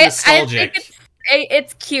feels so nostalgic. I think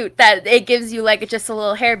it's cute that it gives you like just a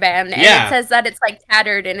little hairband, and it says that it's like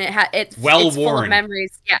tattered and it's well it's worn full of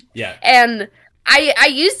memories. Yeah. And I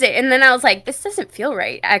used it, and then I was like, this doesn't feel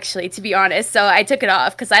right, actually, to be honest. So I took it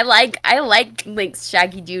off because I like Link's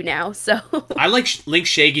Shaggy Doo now. So I like Link's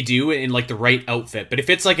Shaggy Doo in like the right outfit, but if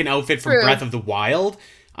it's like an outfit from Breath of the Wild,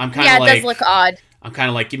 I'm kind of like, it does look odd. I'm kind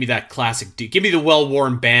of like, give me that classic Doo, give me the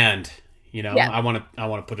well-worn band. You know, Yeah. I want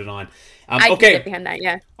to put it on. I can Okay. get behind that.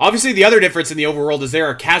 Yeah. Obviously, the other difference in the overworld is there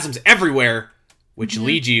are chasms everywhere, which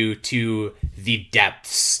lead you to the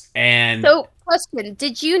depths. And So, question: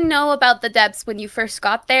 did you know about the depths when you first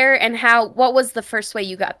got there, and what was the first way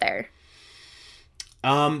you got there?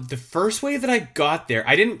 the first way that I got there,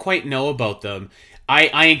 I didn't quite know about them.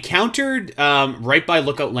 I encountered right by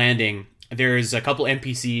Lookout Landing. There's a couple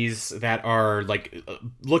NPCs that are like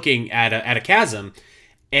looking at a chasm,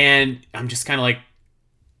 and I'm just kind of like,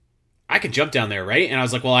 I can jump down there, right? And I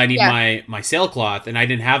was like, well, I need my sailcloth, and I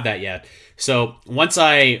didn't have that yet. So once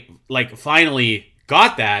I like finally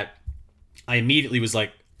got that, I immediately was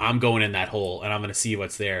like, I'm going in that hole, and I'm going to see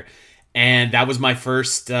what's there. And that was my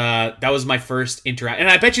first. Interact, and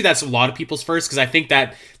I bet you that's a lot of people's first, because I think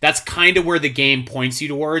that's kind of where the game points you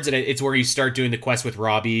towards, and it's where you start doing the quest with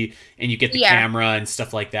Robbie, and you get the camera and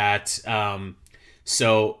stuff like that.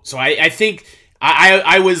 So I think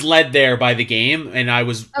I was led there by the game, and I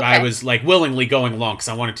was like willingly going along because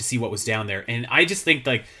I wanted to see what was down there, and I just think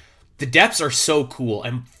like the depths are so cool,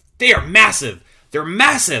 and they are massive. They're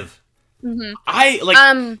massive.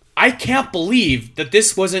 Mm-hmm. I can't believe that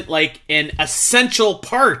this wasn't like an essential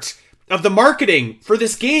part of the marketing for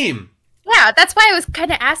this game. Yeah, that's why I was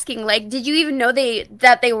kind of asking, like, did you even know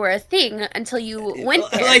that they were a thing until you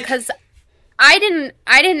went there? Because I didn't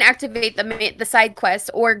activate the side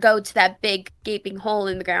quest or go to that big gaping hole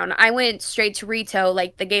in the ground. I went straight to Rito,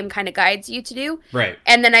 like the game kind of guides you to do. Right.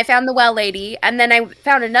 And then I found the well lady, and then I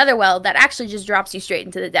found another well that actually just drops you straight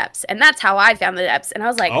into the depths. And that's how I found the depths. And I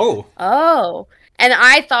was like, oh. And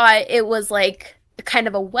I thought it was like kind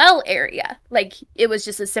of a well area. Like it was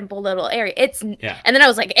just a simple little area. And then I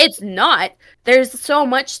was like, it's not. There's so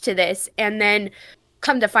much to this. And then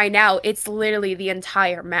come to find out, it's literally the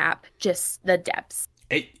entire map, just the depths.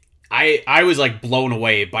 I was like blown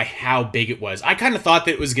away by how big it was. I kind of thought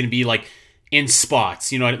that it was going to be like in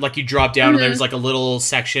spots. You know, like you drop down and there's like a little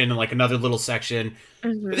section and like another little section.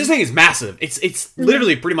 But this thing is massive. It's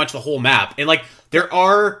literally pretty much the whole map. And like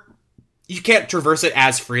you can't traverse it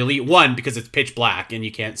as freely. One, because it's pitch black and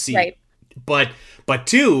you can't see. Right. But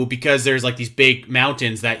two, because there's like these big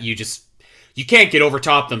mountains that you can't get over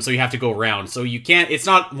top them, so you have to go around. So you can't, it's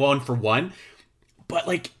not one for one. But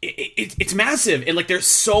like it's massive, and like there's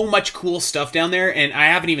so much cool stuff down there, and I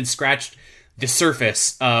haven't even scratched the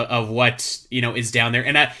surface of what is down there.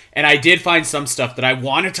 And I did find some stuff that I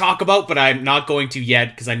want to talk about, but I'm not going to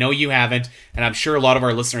yet because I know you haven't, and I'm sure a lot of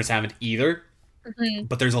our listeners haven't either.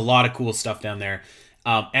 But there's a lot of cool stuff down there,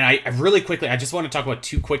 and I really quickly I just want to talk about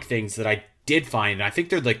two quick things that I did find, and I think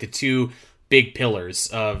they're like the two big pillars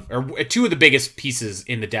or two of the biggest pieces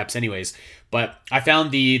in the depths anyways. But I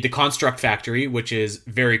found the construct factory, which is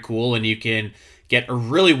very cool, and you can get a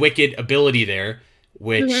really wicked ability there,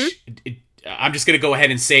 which I'm just going to go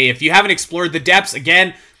ahead and say, if you haven't explored the depths,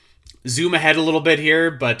 again, zoom ahead a little bit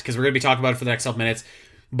here, but because we're going to be talking about it for the next couple minutes.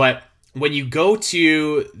 But when you go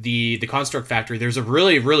to the construct factory, there's a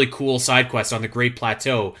really, really cool side quest on the Great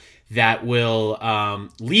Plateau that will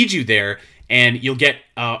lead you there, and you'll get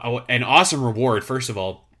an awesome reward, first of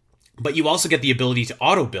all, but you also get the ability to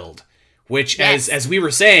auto-build, which, as we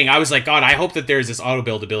were saying, I was like, God, I hope that there's this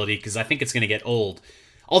auto-build ability, because I think it's going to get old.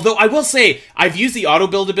 Although, I will say, I've used the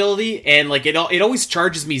auto-build ability, and like it always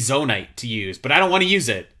charges me Zonite to use, but I don't want to use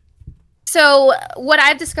it. So what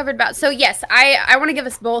I've discovered about, so yes, I want to give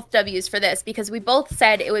us both W's for this, because we both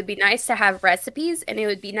said it would be nice to have recipes and it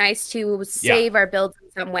would be nice to save our builds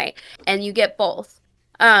in some way, and you get both.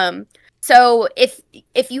 So if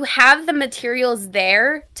you have the materials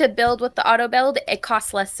there to build with the auto build, it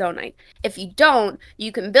costs less Zonite. If you don't,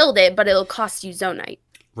 you can build it, but it'll cost you Zonite.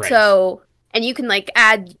 Right. So, and you can like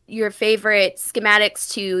add your favorite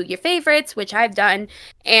schematics to your favorites, which I've done,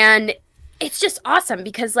 and it's just awesome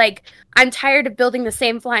because, like, I'm tired of building the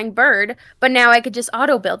same flying bird, but now I could just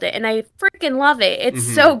auto-build it, and I freaking love it.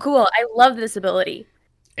 It's so cool. I love this ability.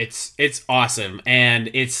 It's awesome, and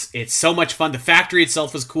it's so much fun. The factory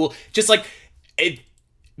itself was cool. Just, like,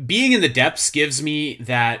 being in the depths gives me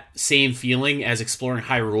that same feeling as exploring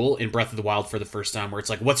Hyrule in Breath of the Wild for the first time, where it's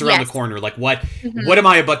like, what's around the corner? Like, what am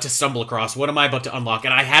I about to stumble across? What am I about to unlock?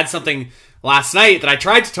 And I had something last night that I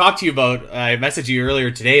tried to talk to you about. I messaged you earlier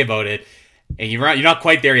today about it. And you're not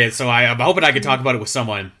quite there yet, so I'm hoping I can talk about it with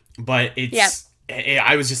someone. But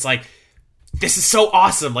I was just like, this is so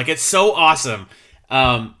awesome. Like, it's so awesome.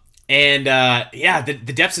 The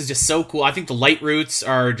depths is just so cool. I think the light routes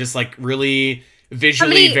are just, like, really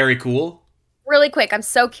visually very cool. Really quick, I'm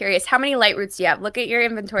so curious. How many light routes do you have? Look at your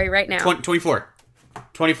inventory right now. 24.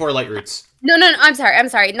 24 light routes. No, I'm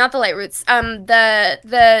sorry. Not the light routes.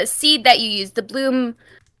 The seed that you use, the bloom...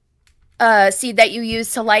 seed that you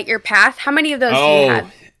use to light your path. How many of those do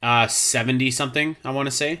you have? 70 something, I want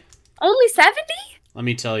to say. Only 70? Let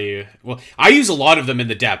me tell you. Well, I use a lot of them in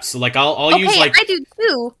the depths. So like I'll use like I do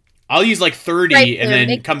too. I'll use like 30 and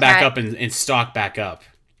then come back up and stock back up.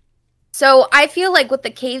 So I feel like with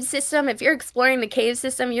the cave system, if you're exploring the cave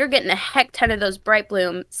system, you're getting a heck ton of those bright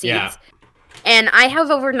bloom seeds. Yeah. And I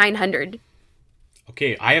have over 900.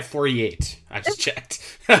 Okay, I have 48. I just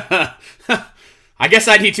checked. I guess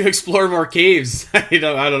I need to explore more caves. I don't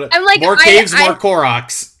know. I'm like, more caves, more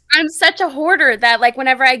Koroks. I'm such a hoarder that, like,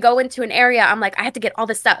 whenever I go into an area, I'm like, I have to get all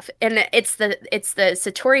this stuff. And it's the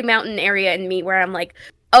Satori Mountain area in me where I'm like,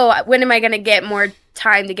 oh, when am I going to get more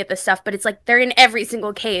time to get the stuff? But it's like, they're in every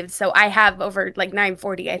single cave. So I have over, like,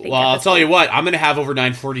 940, I think. Well, I'll tell you what. I'm going to have over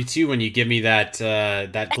 942 when you give me that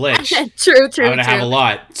glitch. True. I'm going to have a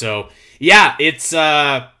lot. So, yeah, it's...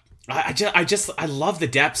 I love the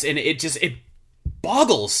depths, and it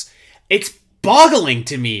boggles. It's boggling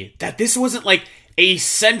to me that this wasn't like a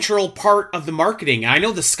central part of the marketing. I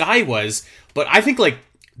know the sky was, but I think like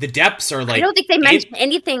the depths are like... I don't think they mentioned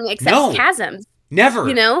anything except chasms. Never.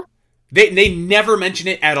 You know? They never mention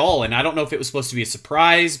it at all, and I don't know if it was supposed to be a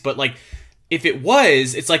surprise, but like if it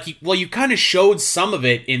was, it's like, you kind of showed some of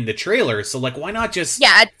it in the trailer, so like why not just...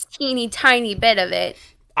 Yeah, a teeny tiny bit of it.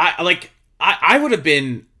 I would have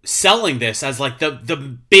been selling this as like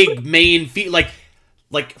the big main feat, like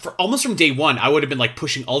for almost from day one, I would have been like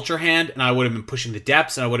pushing Ultra Hand, and I would have been pushing the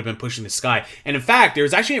depths, and I would have been pushing the sky. And in fact, there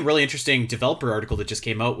was actually a really interesting developer article that just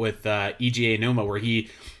came out with EGA Noma, where he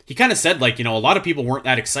kind of said, like, a lot of people weren't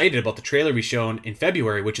that excited about the trailer we shown in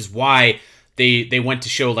February, which is why they went to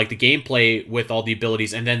show like the gameplay with all the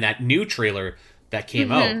abilities, and then that new trailer that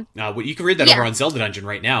came out. You can read that over on Zelda Dungeon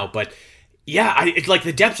right now, but yeah, it's like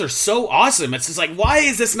the depths are so awesome. It's just like, why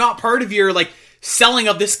is this not part of your like selling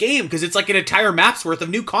of this game? Because it's like an entire map's worth of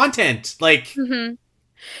new content. Like,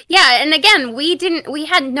 Yeah, and again, we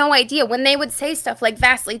had no idea when they would say stuff like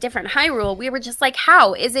vastly different Hyrule. We were just like,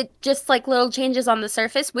 how? Is it just like little changes on the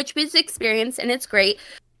surface, which we've experienced and it's great.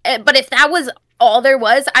 But if that was all there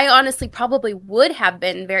was, I honestly probably would have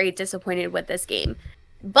been very disappointed with this game.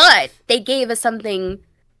 But they gave us something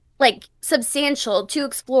like substantial to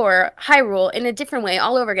explore Hyrule in a different way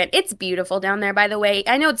all over again. It's beautiful down there, by the way.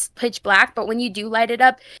 I know it's pitch black, but when you do light it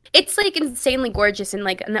up, it's like insanely gorgeous in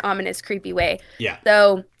like an ominous, creepy way. Yeah.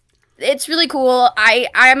 So it's really cool.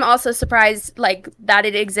 I'm also surprised like that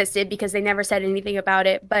it existed because they never said anything about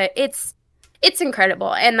it, but it's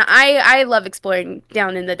incredible, and I love exploring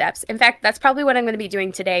down in the depths. In fact, that's probably what I'm going to be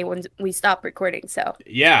doing today when we stop recording. So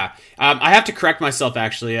yeah, I have to correct myself.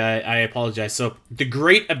 Actually, I apologize. So the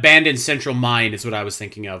Great Abandoned Central Mine is what I was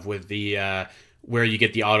thinking of with the where you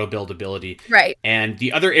get the auto build ability, right? And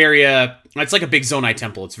the other area, it's like a big Zonai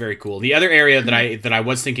temple. It's very cool. The other area that I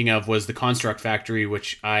was thinking of was the Construct Factory,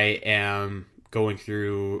 which I am going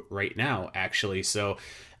through right now, actually. So.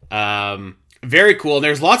 Very cool. And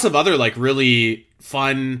there's lots of other like really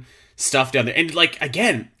fun stuff down there. And like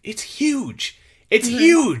again, it's huge. It's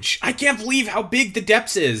huge. I can't believe how big the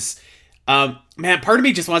depths is. Man, part of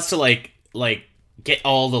me just wants to like get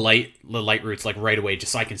all the light routes like right away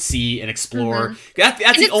just so I can see and explore.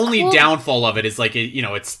 That's the only cool downfall of it is like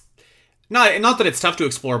it's not that it's tough to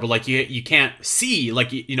explore, but like you can't see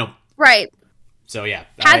like right. So yeah.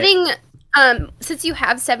 Having since you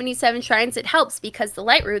have 77 shrines, it helps because the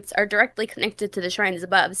light routes are directly connected to the shrines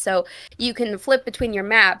above. So you can flip between your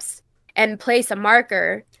maps and place a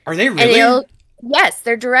marker. Are they really? Yes,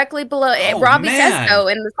 they're directly below. Oh, Robbie says so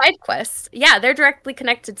in the side quests. Yeah, they're directly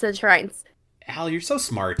connected to the shrines. Al, you're so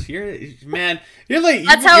smart. You're like you're like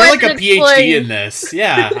a PhD in this.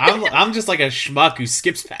 Yeah, I'm just like a schmuck who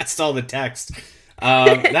skips past all the text.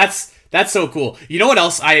 That's so cool. You know what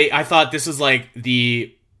else? I thought this was like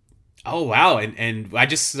the. Oh, wow. And I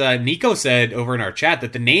just, Nico said over in our chat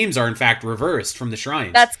that the names are in fact reversed from the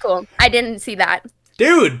shrines. That's cool. I didn't see that.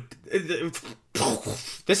 Dude,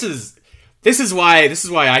 this is why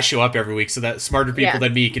I show up every week so that smarter people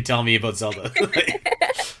than me can tell me about Zelda.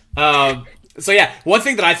 So yeah, one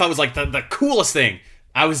thing that I thought was like the coolest thing,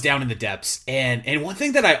 I was down in the depths. And one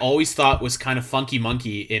thing that I always thought was kind of funky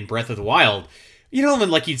monkey in Breath of the Wild, when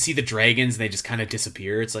like you'd see the dragons and they just kind of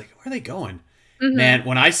disappear. It's like, where are they going? Man,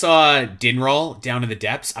 when I saw Dinral down in the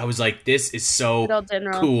depths, I was like, this is so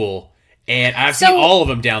cool. And I've seen all of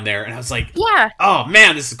them down there, and I was like, yeah. Oh,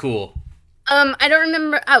 man, this is cool. I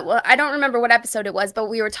don't remember what episode it was, but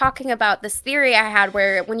we were talking about this theory I had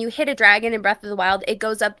where when you hit a dragon in Breath of the Wild, it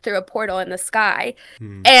goes up through a portal in the sky.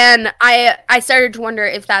 And I started to wonder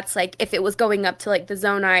if that's like, if it was going up to like the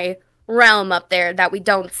Zonai realm up there that we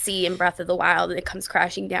don't see in Breath of the Wild, and it comes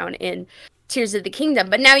crashing down in Tears of the Kingdom.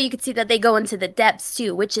 But now you can see that they go into the depths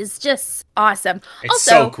too, which is just awesome. It's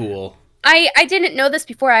also so cool. I didn't know this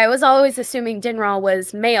before. I was always assuming Dinral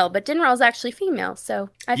was male, but Dinral is actually female, so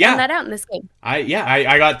I found that out in this game. I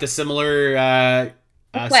got the similar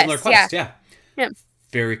quest. Yeah.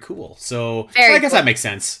 Very cool. So I guess that makes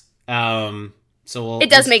sense. So it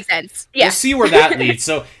does make sense. Yeah. We'll see where that leads.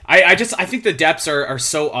 So I think the depths are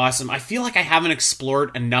so awesome. I feel like I haven't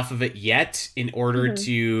explored enough of it yet in order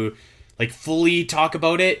to like fully talk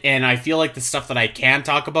about it, and I feel like the stuff that I can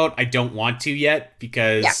talk about I don't want to yet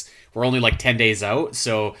because we're only like 10 days out,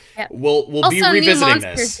 so we'll be revisiting new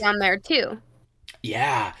monsters this down there too.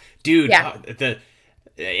 Yeah, dude.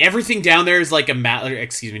 Everything down there is like a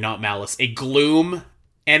gloom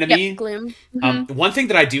enemy. Yep, gloom. One thing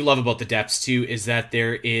that I do love about the depths too is that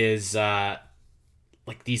there is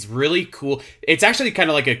like these really cool, it's actually kind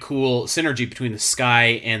of like a cool synergy between the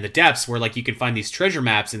sky and the depths, where like you can find these treasure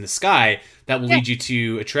maps in the sky that will lead you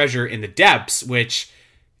to a treasure in the depths, which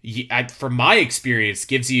from my experience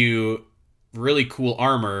gives you really cool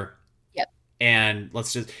armor. And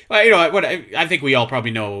let's just, I think we all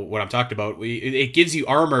probably know what I'm talking about. It gives you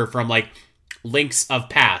armor from like links of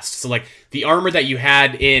past. So like the armor that you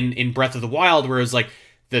had in Breath of the Wild, whereas like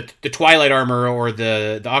the Twilight armor or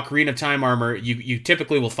the Ocarina of Time armor, you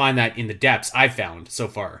typically will find that in the depths, I've found so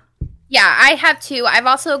far. Yeah, I have too. I've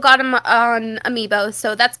also got them on Amiibo,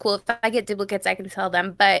 so that's cool. If I get duplicates, I can sell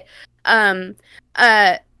them. But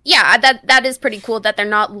yeah, that is pretty cool that they're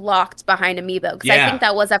not locked behind Amiibo, because I think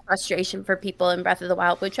that was a frustration for people in Breath of the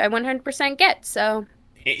Wild, which I 100% get. So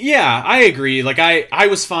yeah, I agree. Like I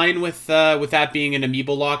was fine with that being an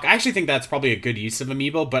Amiibo lock. I actually think that's probably a good use of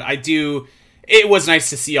Amiibo, but it was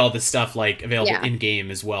nice to see all this stuff like available in game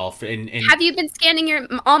as well. Have you been scanning your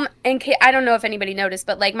I don't know if anybody noticed,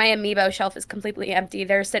 but like my Amiibo shelf is completely empty.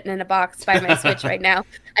 They're sitting in a box by my Switch right now.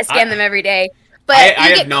 I scan them every day, but I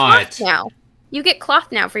have not now. you get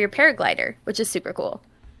cloth now for your paraglider, which is super cool.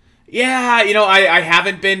 Yeah, you know, I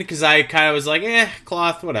haven't been because I kind of was like,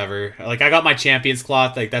 cloth, whatever. Like, I got my Champions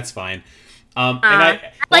cloth, like, that's fine. And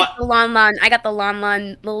I like the Lon Lon. I got the Lon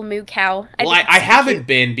Lon little moo cow. I haven't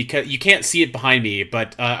been because you can't see it behind me,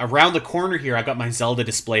 but around the corner here, I got my Zelda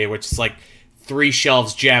display, which is like 3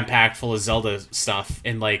 shelves jam-packed full of Zelda stuff.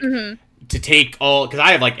 And, like, to take all... Because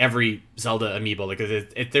I have, like, every Zelda amiibo.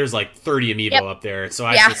 Like, there's, like, 30 amiibo up there. So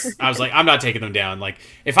I was like, I'm not taking them down. Like,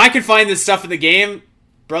 if I can find this stuff in the game...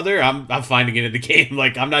 brother, I'm finding it in the game.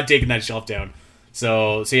 Like, I'm not taking that shelf down.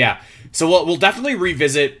 So yeah. So we'll definitely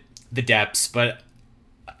revisit the depths, but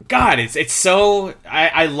God, it's so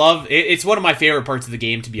I love it. It's one of my favorite parts of the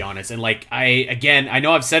game, to be honest. And like I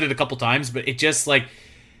know I've said it a couple times, but it just like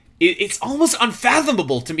it's almost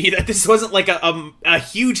unfathomable to me that this wasn't like a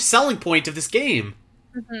huge selling point of this game.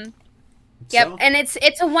 Yep, So, and it's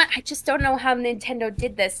a one. I just don't know how Nintendo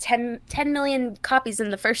did this. 10 million copies in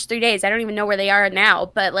the first 3 days. I don't even know where they are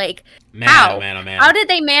now. But like, man, how? oh man, oh man. How did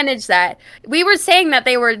they manage that? We were saying that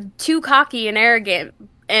they were too cocky and arrogant,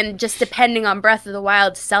 and just depending on Breath of the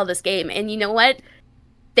Wild to sell this game. And you know what?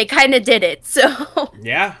 They kind of did it. So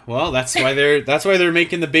yeah, well, that's why they're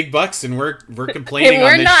making the big bucks, and we're complaining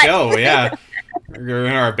on this not. show. Yeah, we're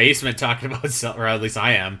in our basement talking about, or at least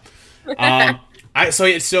I am.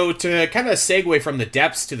 So to kind of segue from the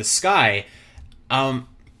depths to the sky, I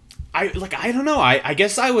don't know. I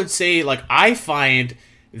guess I would say, like, I find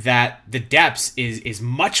that the depths is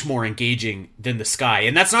much more engaging than the sky,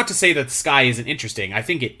 and that's not to say that the sky isn't interesting. I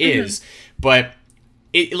think it is, but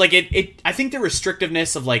I think the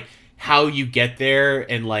restrictiveness of like how you get there,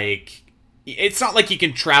 and like it's not like you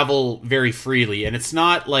can travel very freely, and it's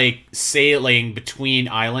not like sailing between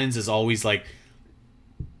islands is always like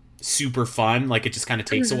super fun. Like, it just kind of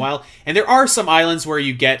takes a while, and there are some islands where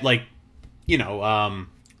you get like, you know,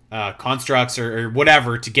 constructs or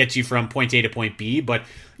whatever to get you from point A to point B, but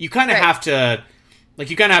you kind of have to, like,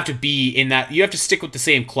 you kind of have to be in that, you have to stick with the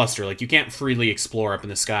same cluster. Like, you can't freely explore up in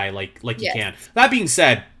the sky like you can. That being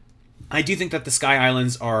said, I do think that the Sky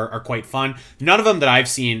Islands are quite fun. None of them that I've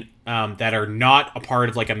seen that are not a part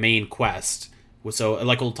of like a main quest. So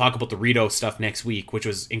like, we'll talk about the Rito stuff next week, which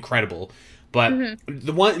was incredible. But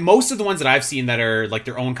most of the ones that I've seen that are like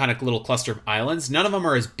their own kind of little cluster of islands, none of them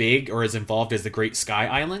are as big or as involved as the Great Sky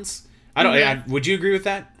Islands. I don't. Would you agree with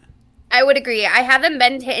that? I would agree. I haven't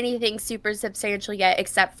been to anything super substantial yet,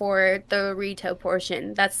 except for the Rito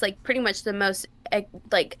portion. That's like pretty much the most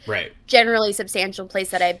like generally substantial place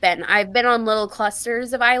that I've been. I've been on little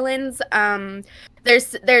clusters of islands.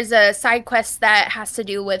 There's a side quest that has to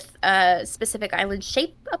do with a specific island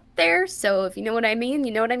shape up there. So if you know what I mean,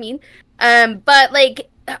 you know what I mean. But like,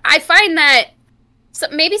 I find that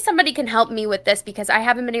maybe somebody can help me with this, because I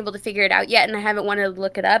haven't been able to figure it out yet, and I haven't wanted to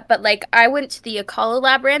look it up. But like, I went to the Akala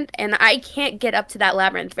Labyrinth, and I can't get up to that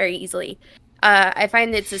labyrinth very easily. I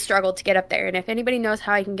find it's a struggle to get up there, and if anybody knows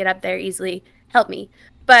how I can get up there easily, help me.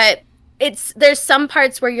 But there's some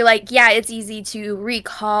parts where you're like, yeah, it's easy to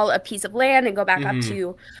recall a piece of land and go back up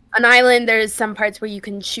to an island. There's some parts where you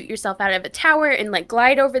can shoot yourself out of a tower and like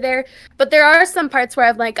glide over there. But there are some parts where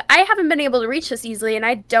I'm like, I haven't been able to reach this easily, and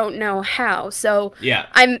I don't know how. So yeah,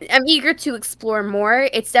 I'm eager to explore more.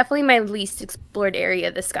 It's definitely my least explored area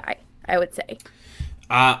of the sky, I would say.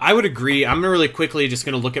 I would agree. I'm really quickly just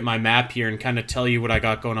going to look at my map here and kind of tell you what I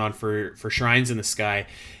got going on for shrines in the sky.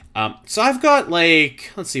 So I've got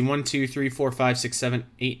like, let's see, 1, 2, 3, 4, 5, 6, 7,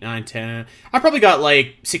 8, 9, 10. I probably got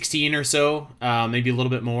like 16 or so, maybe a little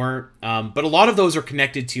bit more. But a lot of those are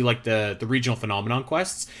connected to like the regional phenomenon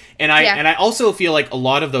quests. And I also feel like a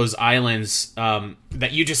lot of those islands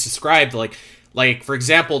that you just described, like for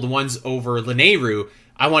example, the ones over Lanayru,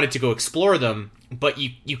 I wanted to go explore them, but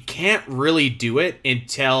you can't really do it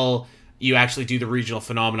until you actually do the regional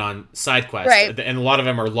phenomenon side quest. Right. And a lot of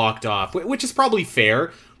them are locked off, which is probably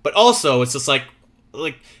fair. But also, it's just like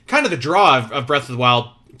kind of the draw of Breath of the Wild,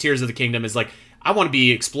 Tears of the Kingdom is like, I want to be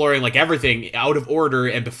exploring like everything out of order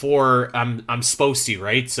and before I'm supposed to,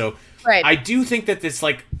 right? So I do think that this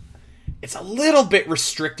like, it's a little bit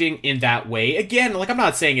restricting in that way. Again, like, I'm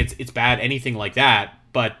not saying it's bad, anything like that,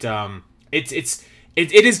 but it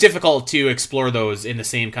is difficult to explore those in the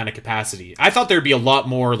same kind of capacity. I thought there'd be a lot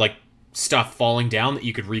more like stuff falling down that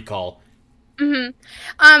you could recall.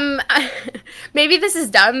 Maybe this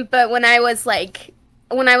is dumb, but when I was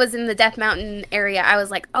in the Death Mountain area, I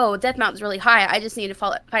was like, oh, Death Mountain's really high. I just need to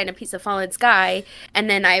find a piece of fallen sky, and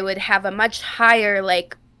then I would have a much higher,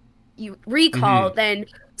 like, you recall than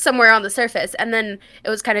somewhere on the surface. And then it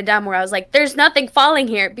was kind of dumb where I was like, there's nothing falling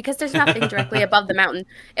here because there's nothing directly above the mountain.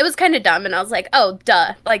 It was kind of dumb, and I was like, oh,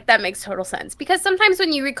 duh. Like, that makes total sense. Because sometimes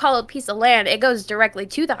when you recall a piece of land, it goes directly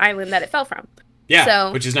to the island that it fell from. Yeah,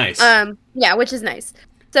 so, which is nice. Yeah, which is nice.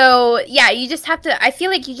 So, yeah, you just have to, I feel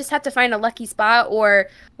like you just have to find a lucky spot or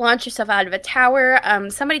launch yourself out of a tower.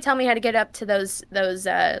 Somebody tell me how to get up to those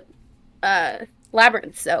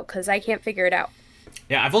labyrinths, though, because I can't figure it out.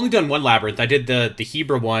 Yeah, I've only done one labyrinth. I did the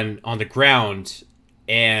Hebra one on the ground,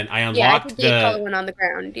 and I unlocked the color one on the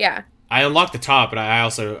ground, yeah. I unlocked the top, but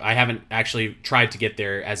I haven't actually tried to get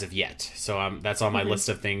there as of yet. So that's on my list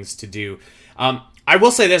of things to do. I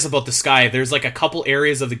will say this about the sky. There's like a couple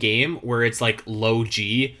areas of the game where it's like low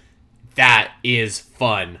G. That is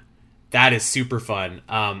fun. That is super fun.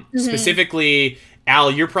 Specifically,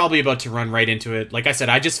 Al, you're probably about to run right into it. Like I said,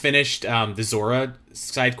 I just finished the Zora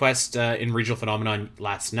side quest in Regional Phenomenon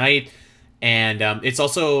last night. And it's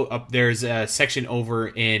also, there's a section over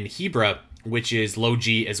in Hebra, which is low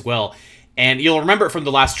G as well. And you'll remember it from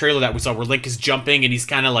the last trailer that we saw where Link is jumping and he's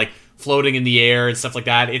kind of like floating in the air and stuff like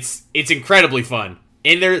that. It's incredibly fun.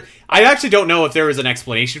 And I actually don't know if there was an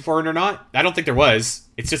explanation for it or not. I don't think there was.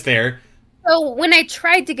 It's just there. So when I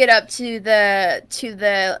tried to get up to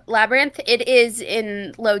the labyrinth, it is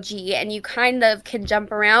in low G, and you kind of can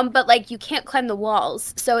jump around, but like you can't climb the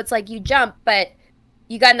walls. So it's like you jump, but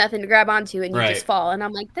you got nothing to grab onto, and you just fall. And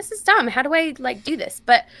I'm like, this is dumb. How do I like do this?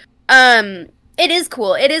 But it is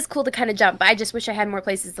cool. It is cool to kind of jump. I just wish I had more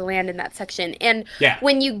places to land in that section. And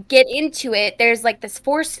when you get into it, there's like this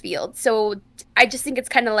force field. So I just think it's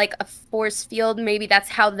kind of like a force field. Maybe that's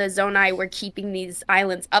how the Zonai were keeping these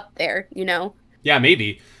islands up there, you know? Yeah,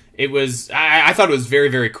 maybe. It was... I thought it was very,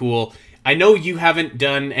 very cool. I know you haven't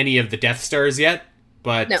done any of the Death Stars yet,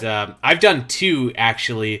 but no. I've done 2,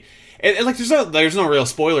 actually. And like, there's no real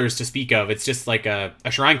spoilers to speak of. It's just like a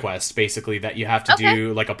shrine quest, basically, that you have to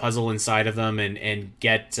do like a puzzle inside of them and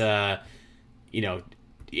get, you know,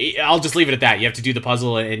 I'll just leave it at that. You have to do the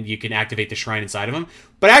puzzle and you can activate the shrine inside of them.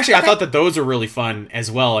 But actually, I thought that those are really fun as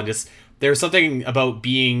well. And just there's something about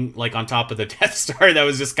being like on top of the Death Star that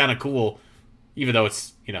was just kind of cool, even though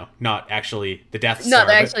it's, you know, not actually the Death Star. Not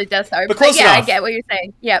actually Death Star. But close enough. I get what you're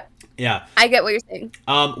saying. Yep. Yeah. I get what you're saying.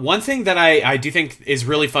 One thing that I do think is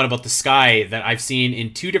really fun about the sky that I've seen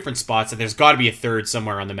in 2 different spots, and there's got to be a third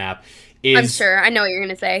somewhere on the map, is... I'm sure. I know what you're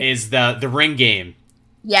going to say. Is the ring game.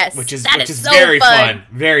 Yes. Which is so very fun.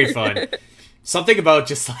 Very fun. Something about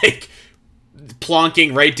just like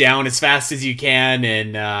plonking right down as fast as you can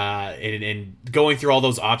and going through all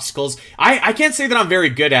those obstacles. I can't say that I'm very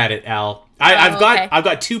good at it, Al. I've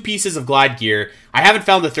got 2 pieces of glide gear. I haven't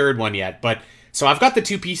found the third one yet, but... So I've got the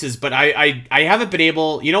 2 pieces, but I haven't been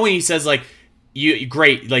able... You know when he says, like, you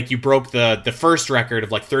broke the first record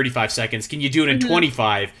of, like, 35 seconds. Can you do it in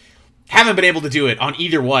 25? Haven't been able to do it on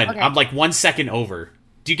either one. Okay. I'm, like, 1 second over.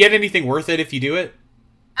 Do you get anything worth it if you do it?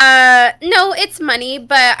 No, it's money,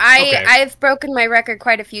 but I've broken my record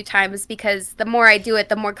quite a few times because the more I do it,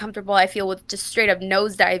 the more comfortable I feel with just straight up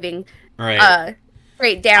nosediving. Right.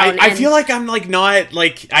 Straight down. I feel like I'm like not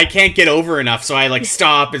like I can't get over enough, so I like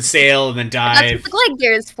stop and sail and then dive. That's what the glide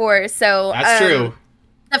gear is for. So that's true.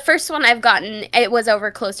 The first one I've gotten, it was over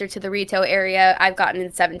closer to the Rito area. I've gotten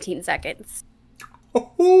in 17 seconds.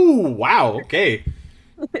 Oh wow! Okay.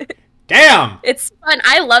 Damn. It's fun.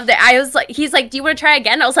 I loved it. I was like, he's like, "Do you want to try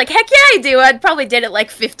again?" I was like, "Heck yeah, I do." I probably did it like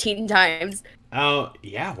 15 times. Oh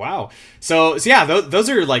yeah! Wow. So yeah, those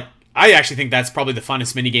are like. I actually think that's probably the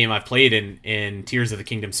funnest minigame I've played in Tears of the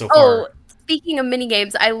Kingdom so far. Oh, speaking of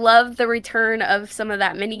minigames, I love the return of some of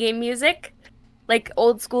that minigame music. Like,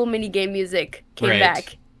 old school minigame music came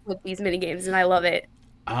back with these minigames, and I love it.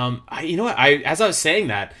 You know what? As I was saying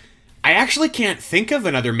that, I actually can't think of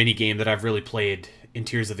another minigame that I've really played in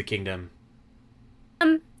Tears of the Kingdom.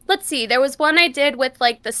 Let's see. There was one I did with,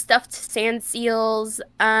 like, the stuffed sand seals.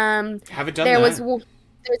 Haven't done that.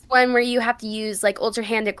 There's one where you have to use, like, Ultra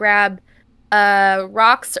Hand to grab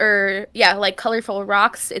rocks or, like, colorful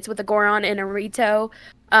rocks. It's with a Goron and a Rito.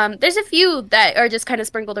 There's a few that are just kind of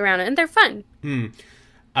sprinkled around, and they're fun. Man,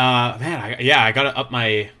 I gotta up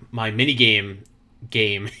my minigame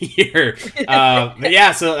game here.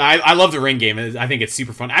 So I love the ring game. I think it's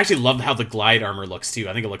super fun. I actually love how the glide armor looks, too.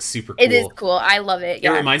 I think it looks super cool. It is cool. I love it,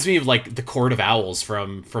 yeah. It reminds me of, like, the Court of Owls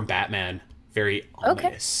from Batman. Very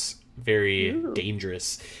ominous. Very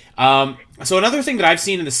dangerous. So another thing that I've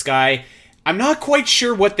seen in the sky, I'm not quite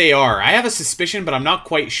sure what they are. I have a suspicion, but I'm not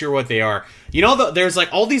quite sure what they are. You know, there's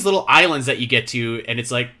like all these little islands that you get to, and it's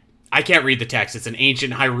like, I can't read the text. It's an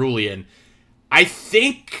ancient Hyrulean. I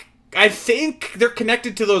think I think they're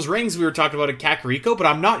connected to those rings we were talking about in Kakariko, but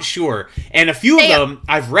I'm not sure. And a few of them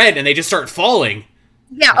I've read, and they just start falling.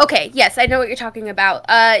 Yeah, okay, yes, I know what you're talking about.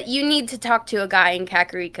 You need to talk to a guy in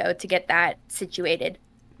Kakariko to get that situated.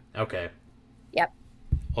 Okay. Yep.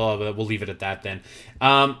 Well, we'll leave it at that then.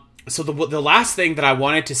 So the last thing that I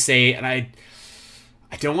wanted to say, and I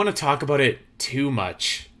don't want to talk about it too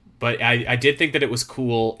much, but I did think that it was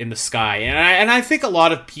cool in the sky, and I think a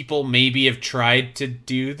lot of people maybe have tried to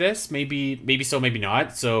do this, maybe so, maybe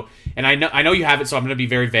not. So, and I know you have it, so I'm going to be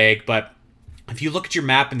very vague. But if you look at your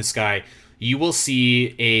map in the sky, you will see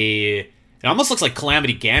it almost looks like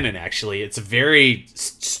Calamity Ganon. Actually, it's a very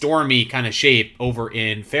stormy kind of shape over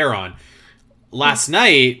in Faron. Last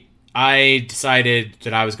night, I decided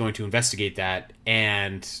that I was going to investigate that,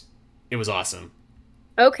 and it was awesome.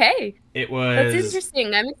 Okay. That's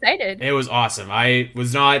interesting. I'm excited. It was awesome. I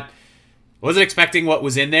wasn't expecting what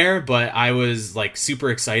was in there, but I was like super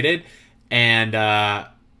excited. And I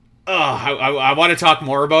want to talk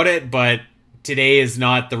more about it, but today is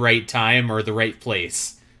not the right time or the right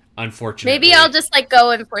place, unfortunately. Maybe I'll just like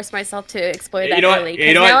go and force myself to explore that early.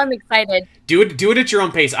 Because now I'm excited. Do it at your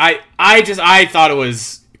own pace. I thought it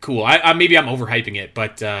was cool. Maybe I'm overhyping it,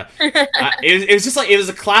 but it was just like, it was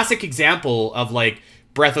a classic example of like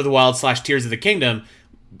Breath of the Wild / Tears of the Kingdom,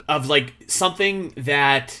 of like something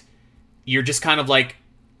that you're just kind of like,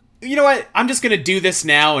 you know what, I'm just gonna do this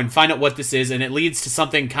now and find out what this is, and it leads to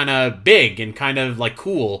something kind of big and kind of like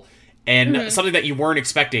cool and something that you weren't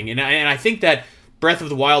expecting. And I think that Breath of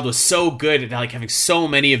the Wild was so good at like having so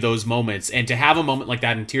many of those moments, and to have a moment like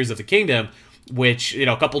that in Tears of the Kingdom, which, you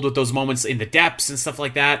know, coupled with those moments in the depths and stuff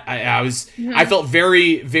like that, I felt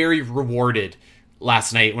very, very rewarded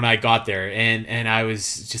last night when I got there, and I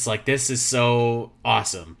was just like, this is so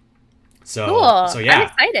awesome. So cool. So yeah, I'm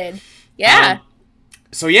excited. Yeah.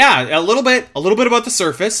 So yeah, a little bit about the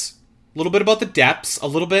surface, a little bit about the depths, a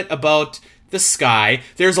little bit about the sky.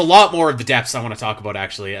 There's a lot more of the depths I want to talk about,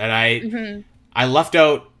 actually, and I left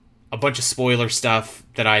out a bunch of spoiler stuff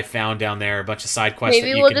that I found down there, a bunch of side quests that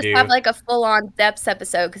you can do. Maybe we'll just have like a full-on depths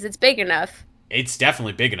episode, because it's big enough. It's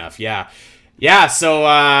definitely big enough, yeah. Yeah, so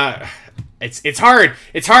it's hard.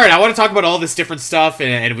 It's hard. I want to talk about all this different stuff,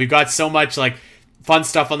 and we've got so much like fun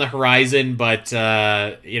stuff on the horizon, but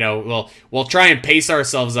you know, we'll try and pace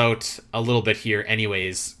ourselves out a little bit here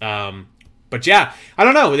anyways. But yeah, I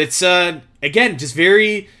don't know. It's again, just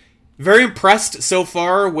very, very impressed so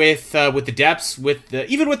far with the depths,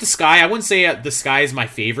 even with the sky. I wouldn't say the sky is my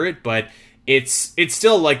favorite, but it's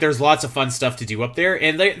still like there's lots of fun stuff to do up there,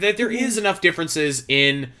 and there is enough differences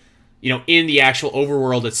in, you know, in the actual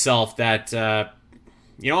overworld itself that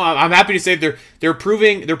you know, I'm happy to say they're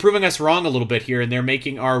proving us wrong a little bit here, and they're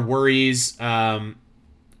making our worries go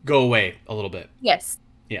away a little bit. Yes,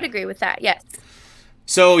 yeah, I agree with that. Yes.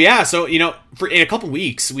 So yeah, so you know, in a couple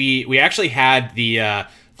weeks we actually had the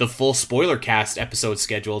full spoiler cast episode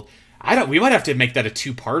scheduled. We might have to make that a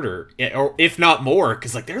 2-parter, or if not more,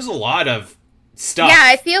 because like there's a lot of stuff. Yeah,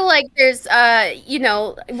 I feel like there's you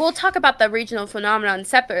know, we'll talk about the regional phenomenon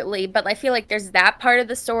separately, but I feel like there's that part of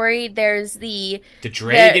the story. There's the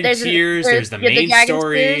dragon tears, there's the main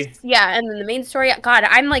story. Tears, yeah, and then the main story. God,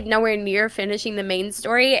 I'm like nowhere near finishing the main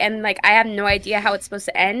story, and like I have no idea how it's supposed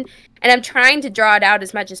to end, and I'm trying to draw it out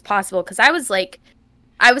as much as possible, because I was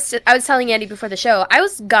telling Andy before the show, I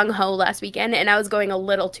was gung-ho last weekend, and I was going a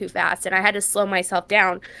little too fast, and I had to slow myself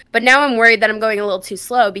down. But now I'm worried that I'm going a little too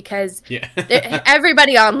slow, because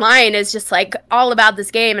everybody online is just, like, all about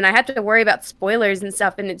this game, and I have to worry about spoilers and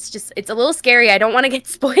stuff, and it's a little scary. I don't want to get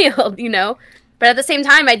spoiled, you know? But at the same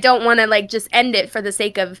time, I don't want to, like, just end it for the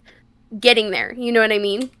sake of getting there. You know what I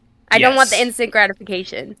mean? I don't want the instant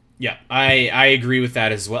gratification. Yeah, I agree with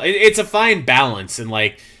that as well. It's a fine balance, and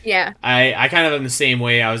like, yeah, I kind of am the same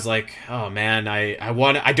way. I was like, oh man,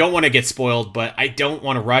 I don't want to get spoiled, but I don't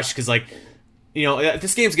want to rush, because like, you know,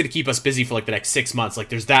 this game's gonna keep us busy for like the next 6 months. Like,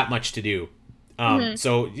 there's that much to do.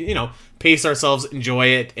 So you know, pace ourselves, enjoy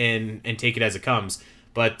it, and take it as it comes.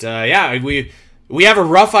 But yeah, we have a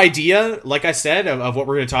rough idea, like I said, of what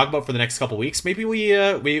we're going to talk about for the next couple weeks. Maybe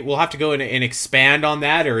we'll have to go and expand on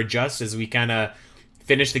that or adjust as we kind of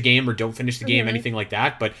finish the game or don't finish the game, anything like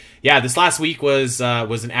that. But yeah, this last week was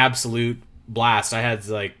an absolute blast. I had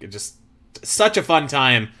like just such a fun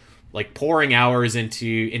time, like pouring hours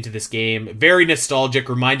into this game. Very nostalgic,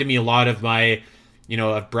 reminded me a lot of my, you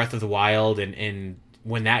know, of Breath of the Wild and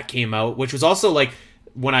when that came out, which was also like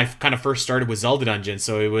when I kind of first started with Zelda Dungeon.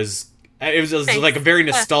 So it was like a very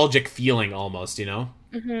nostalgic feeling almost, you know?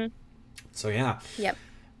 Mm-hmm. So yeah. Yep.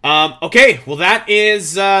 Okay, well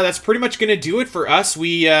that's pretty much gonna do it for us.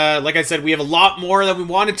 We, like I said, we have a lot more that we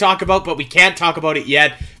want to talk about, but we can't talk about it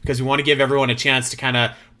yet because we want to give everyone a chance to kind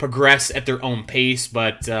of progress at their own pace.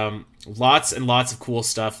 But lots and lots of cool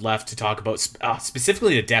stuff left to talk about,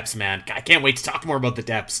 specifically the depths, man. I can't wait to talk more about the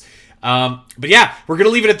depths. But yeah, we're gonna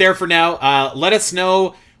leave it at there for now. Let us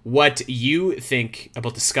know what you think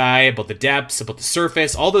about the sky, about the depths, about the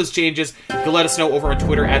surface, all those changes. You can let us know over on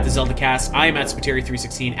Twitter at the ZeldaCast. I am at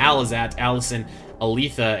Spiteri316. Al is at Allison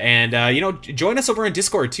Aletha. And, join us over on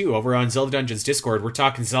Discord, too, over on Zelda Dungeons Discord. We're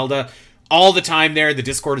talking Zelda all the time there. The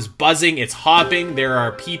Discord is buzzing. It's hopping. There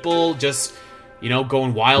are people just,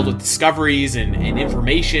 going wild with discoveries and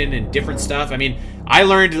information and different stuff. I mean, I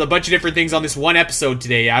learned a bunch of different things on this one episode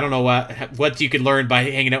today. I don't know what you can learn by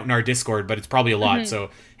hanging out in our Discord, but it's probably a lot. So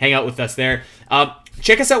hang out with us there.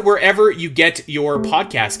 Check us out wherever you get your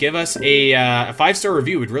podcast. Give us a 5-star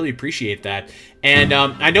review. We'd really appreciate that. And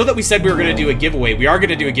I know that we said we were going to do a giveaway. We are going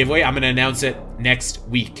to do a giveaway. I'm going to announce it next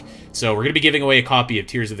week. So we're going to be giving away a copy of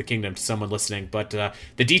Tears of the Kingdom to someone listening. But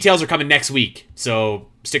the details are coming next week. So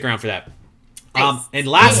stick around for that. Nice. And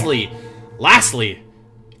lastly,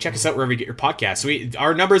 check us out wherever you get your podcasts.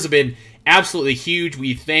 Our numbers have been absolutely huge.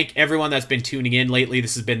 We thank everyone that's been tuning in lately.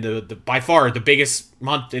 This has been the by far the biggest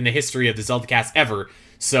month in the history of the ZeldaCast ever.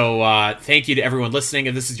 So thank you to everyone listening.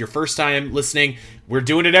 If this is your first time listening, we're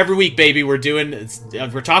doing it every week, baby. We're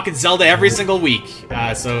talking Zelda every single week.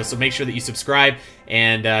 So make sure that you subscribe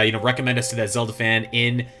and recommend us to that Zelda fan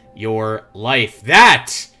in your life.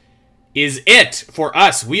 That is it for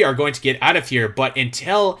us. We are going to get out of here. But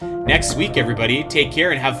until next week, everybody, take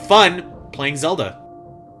care and have fun playing Zelda.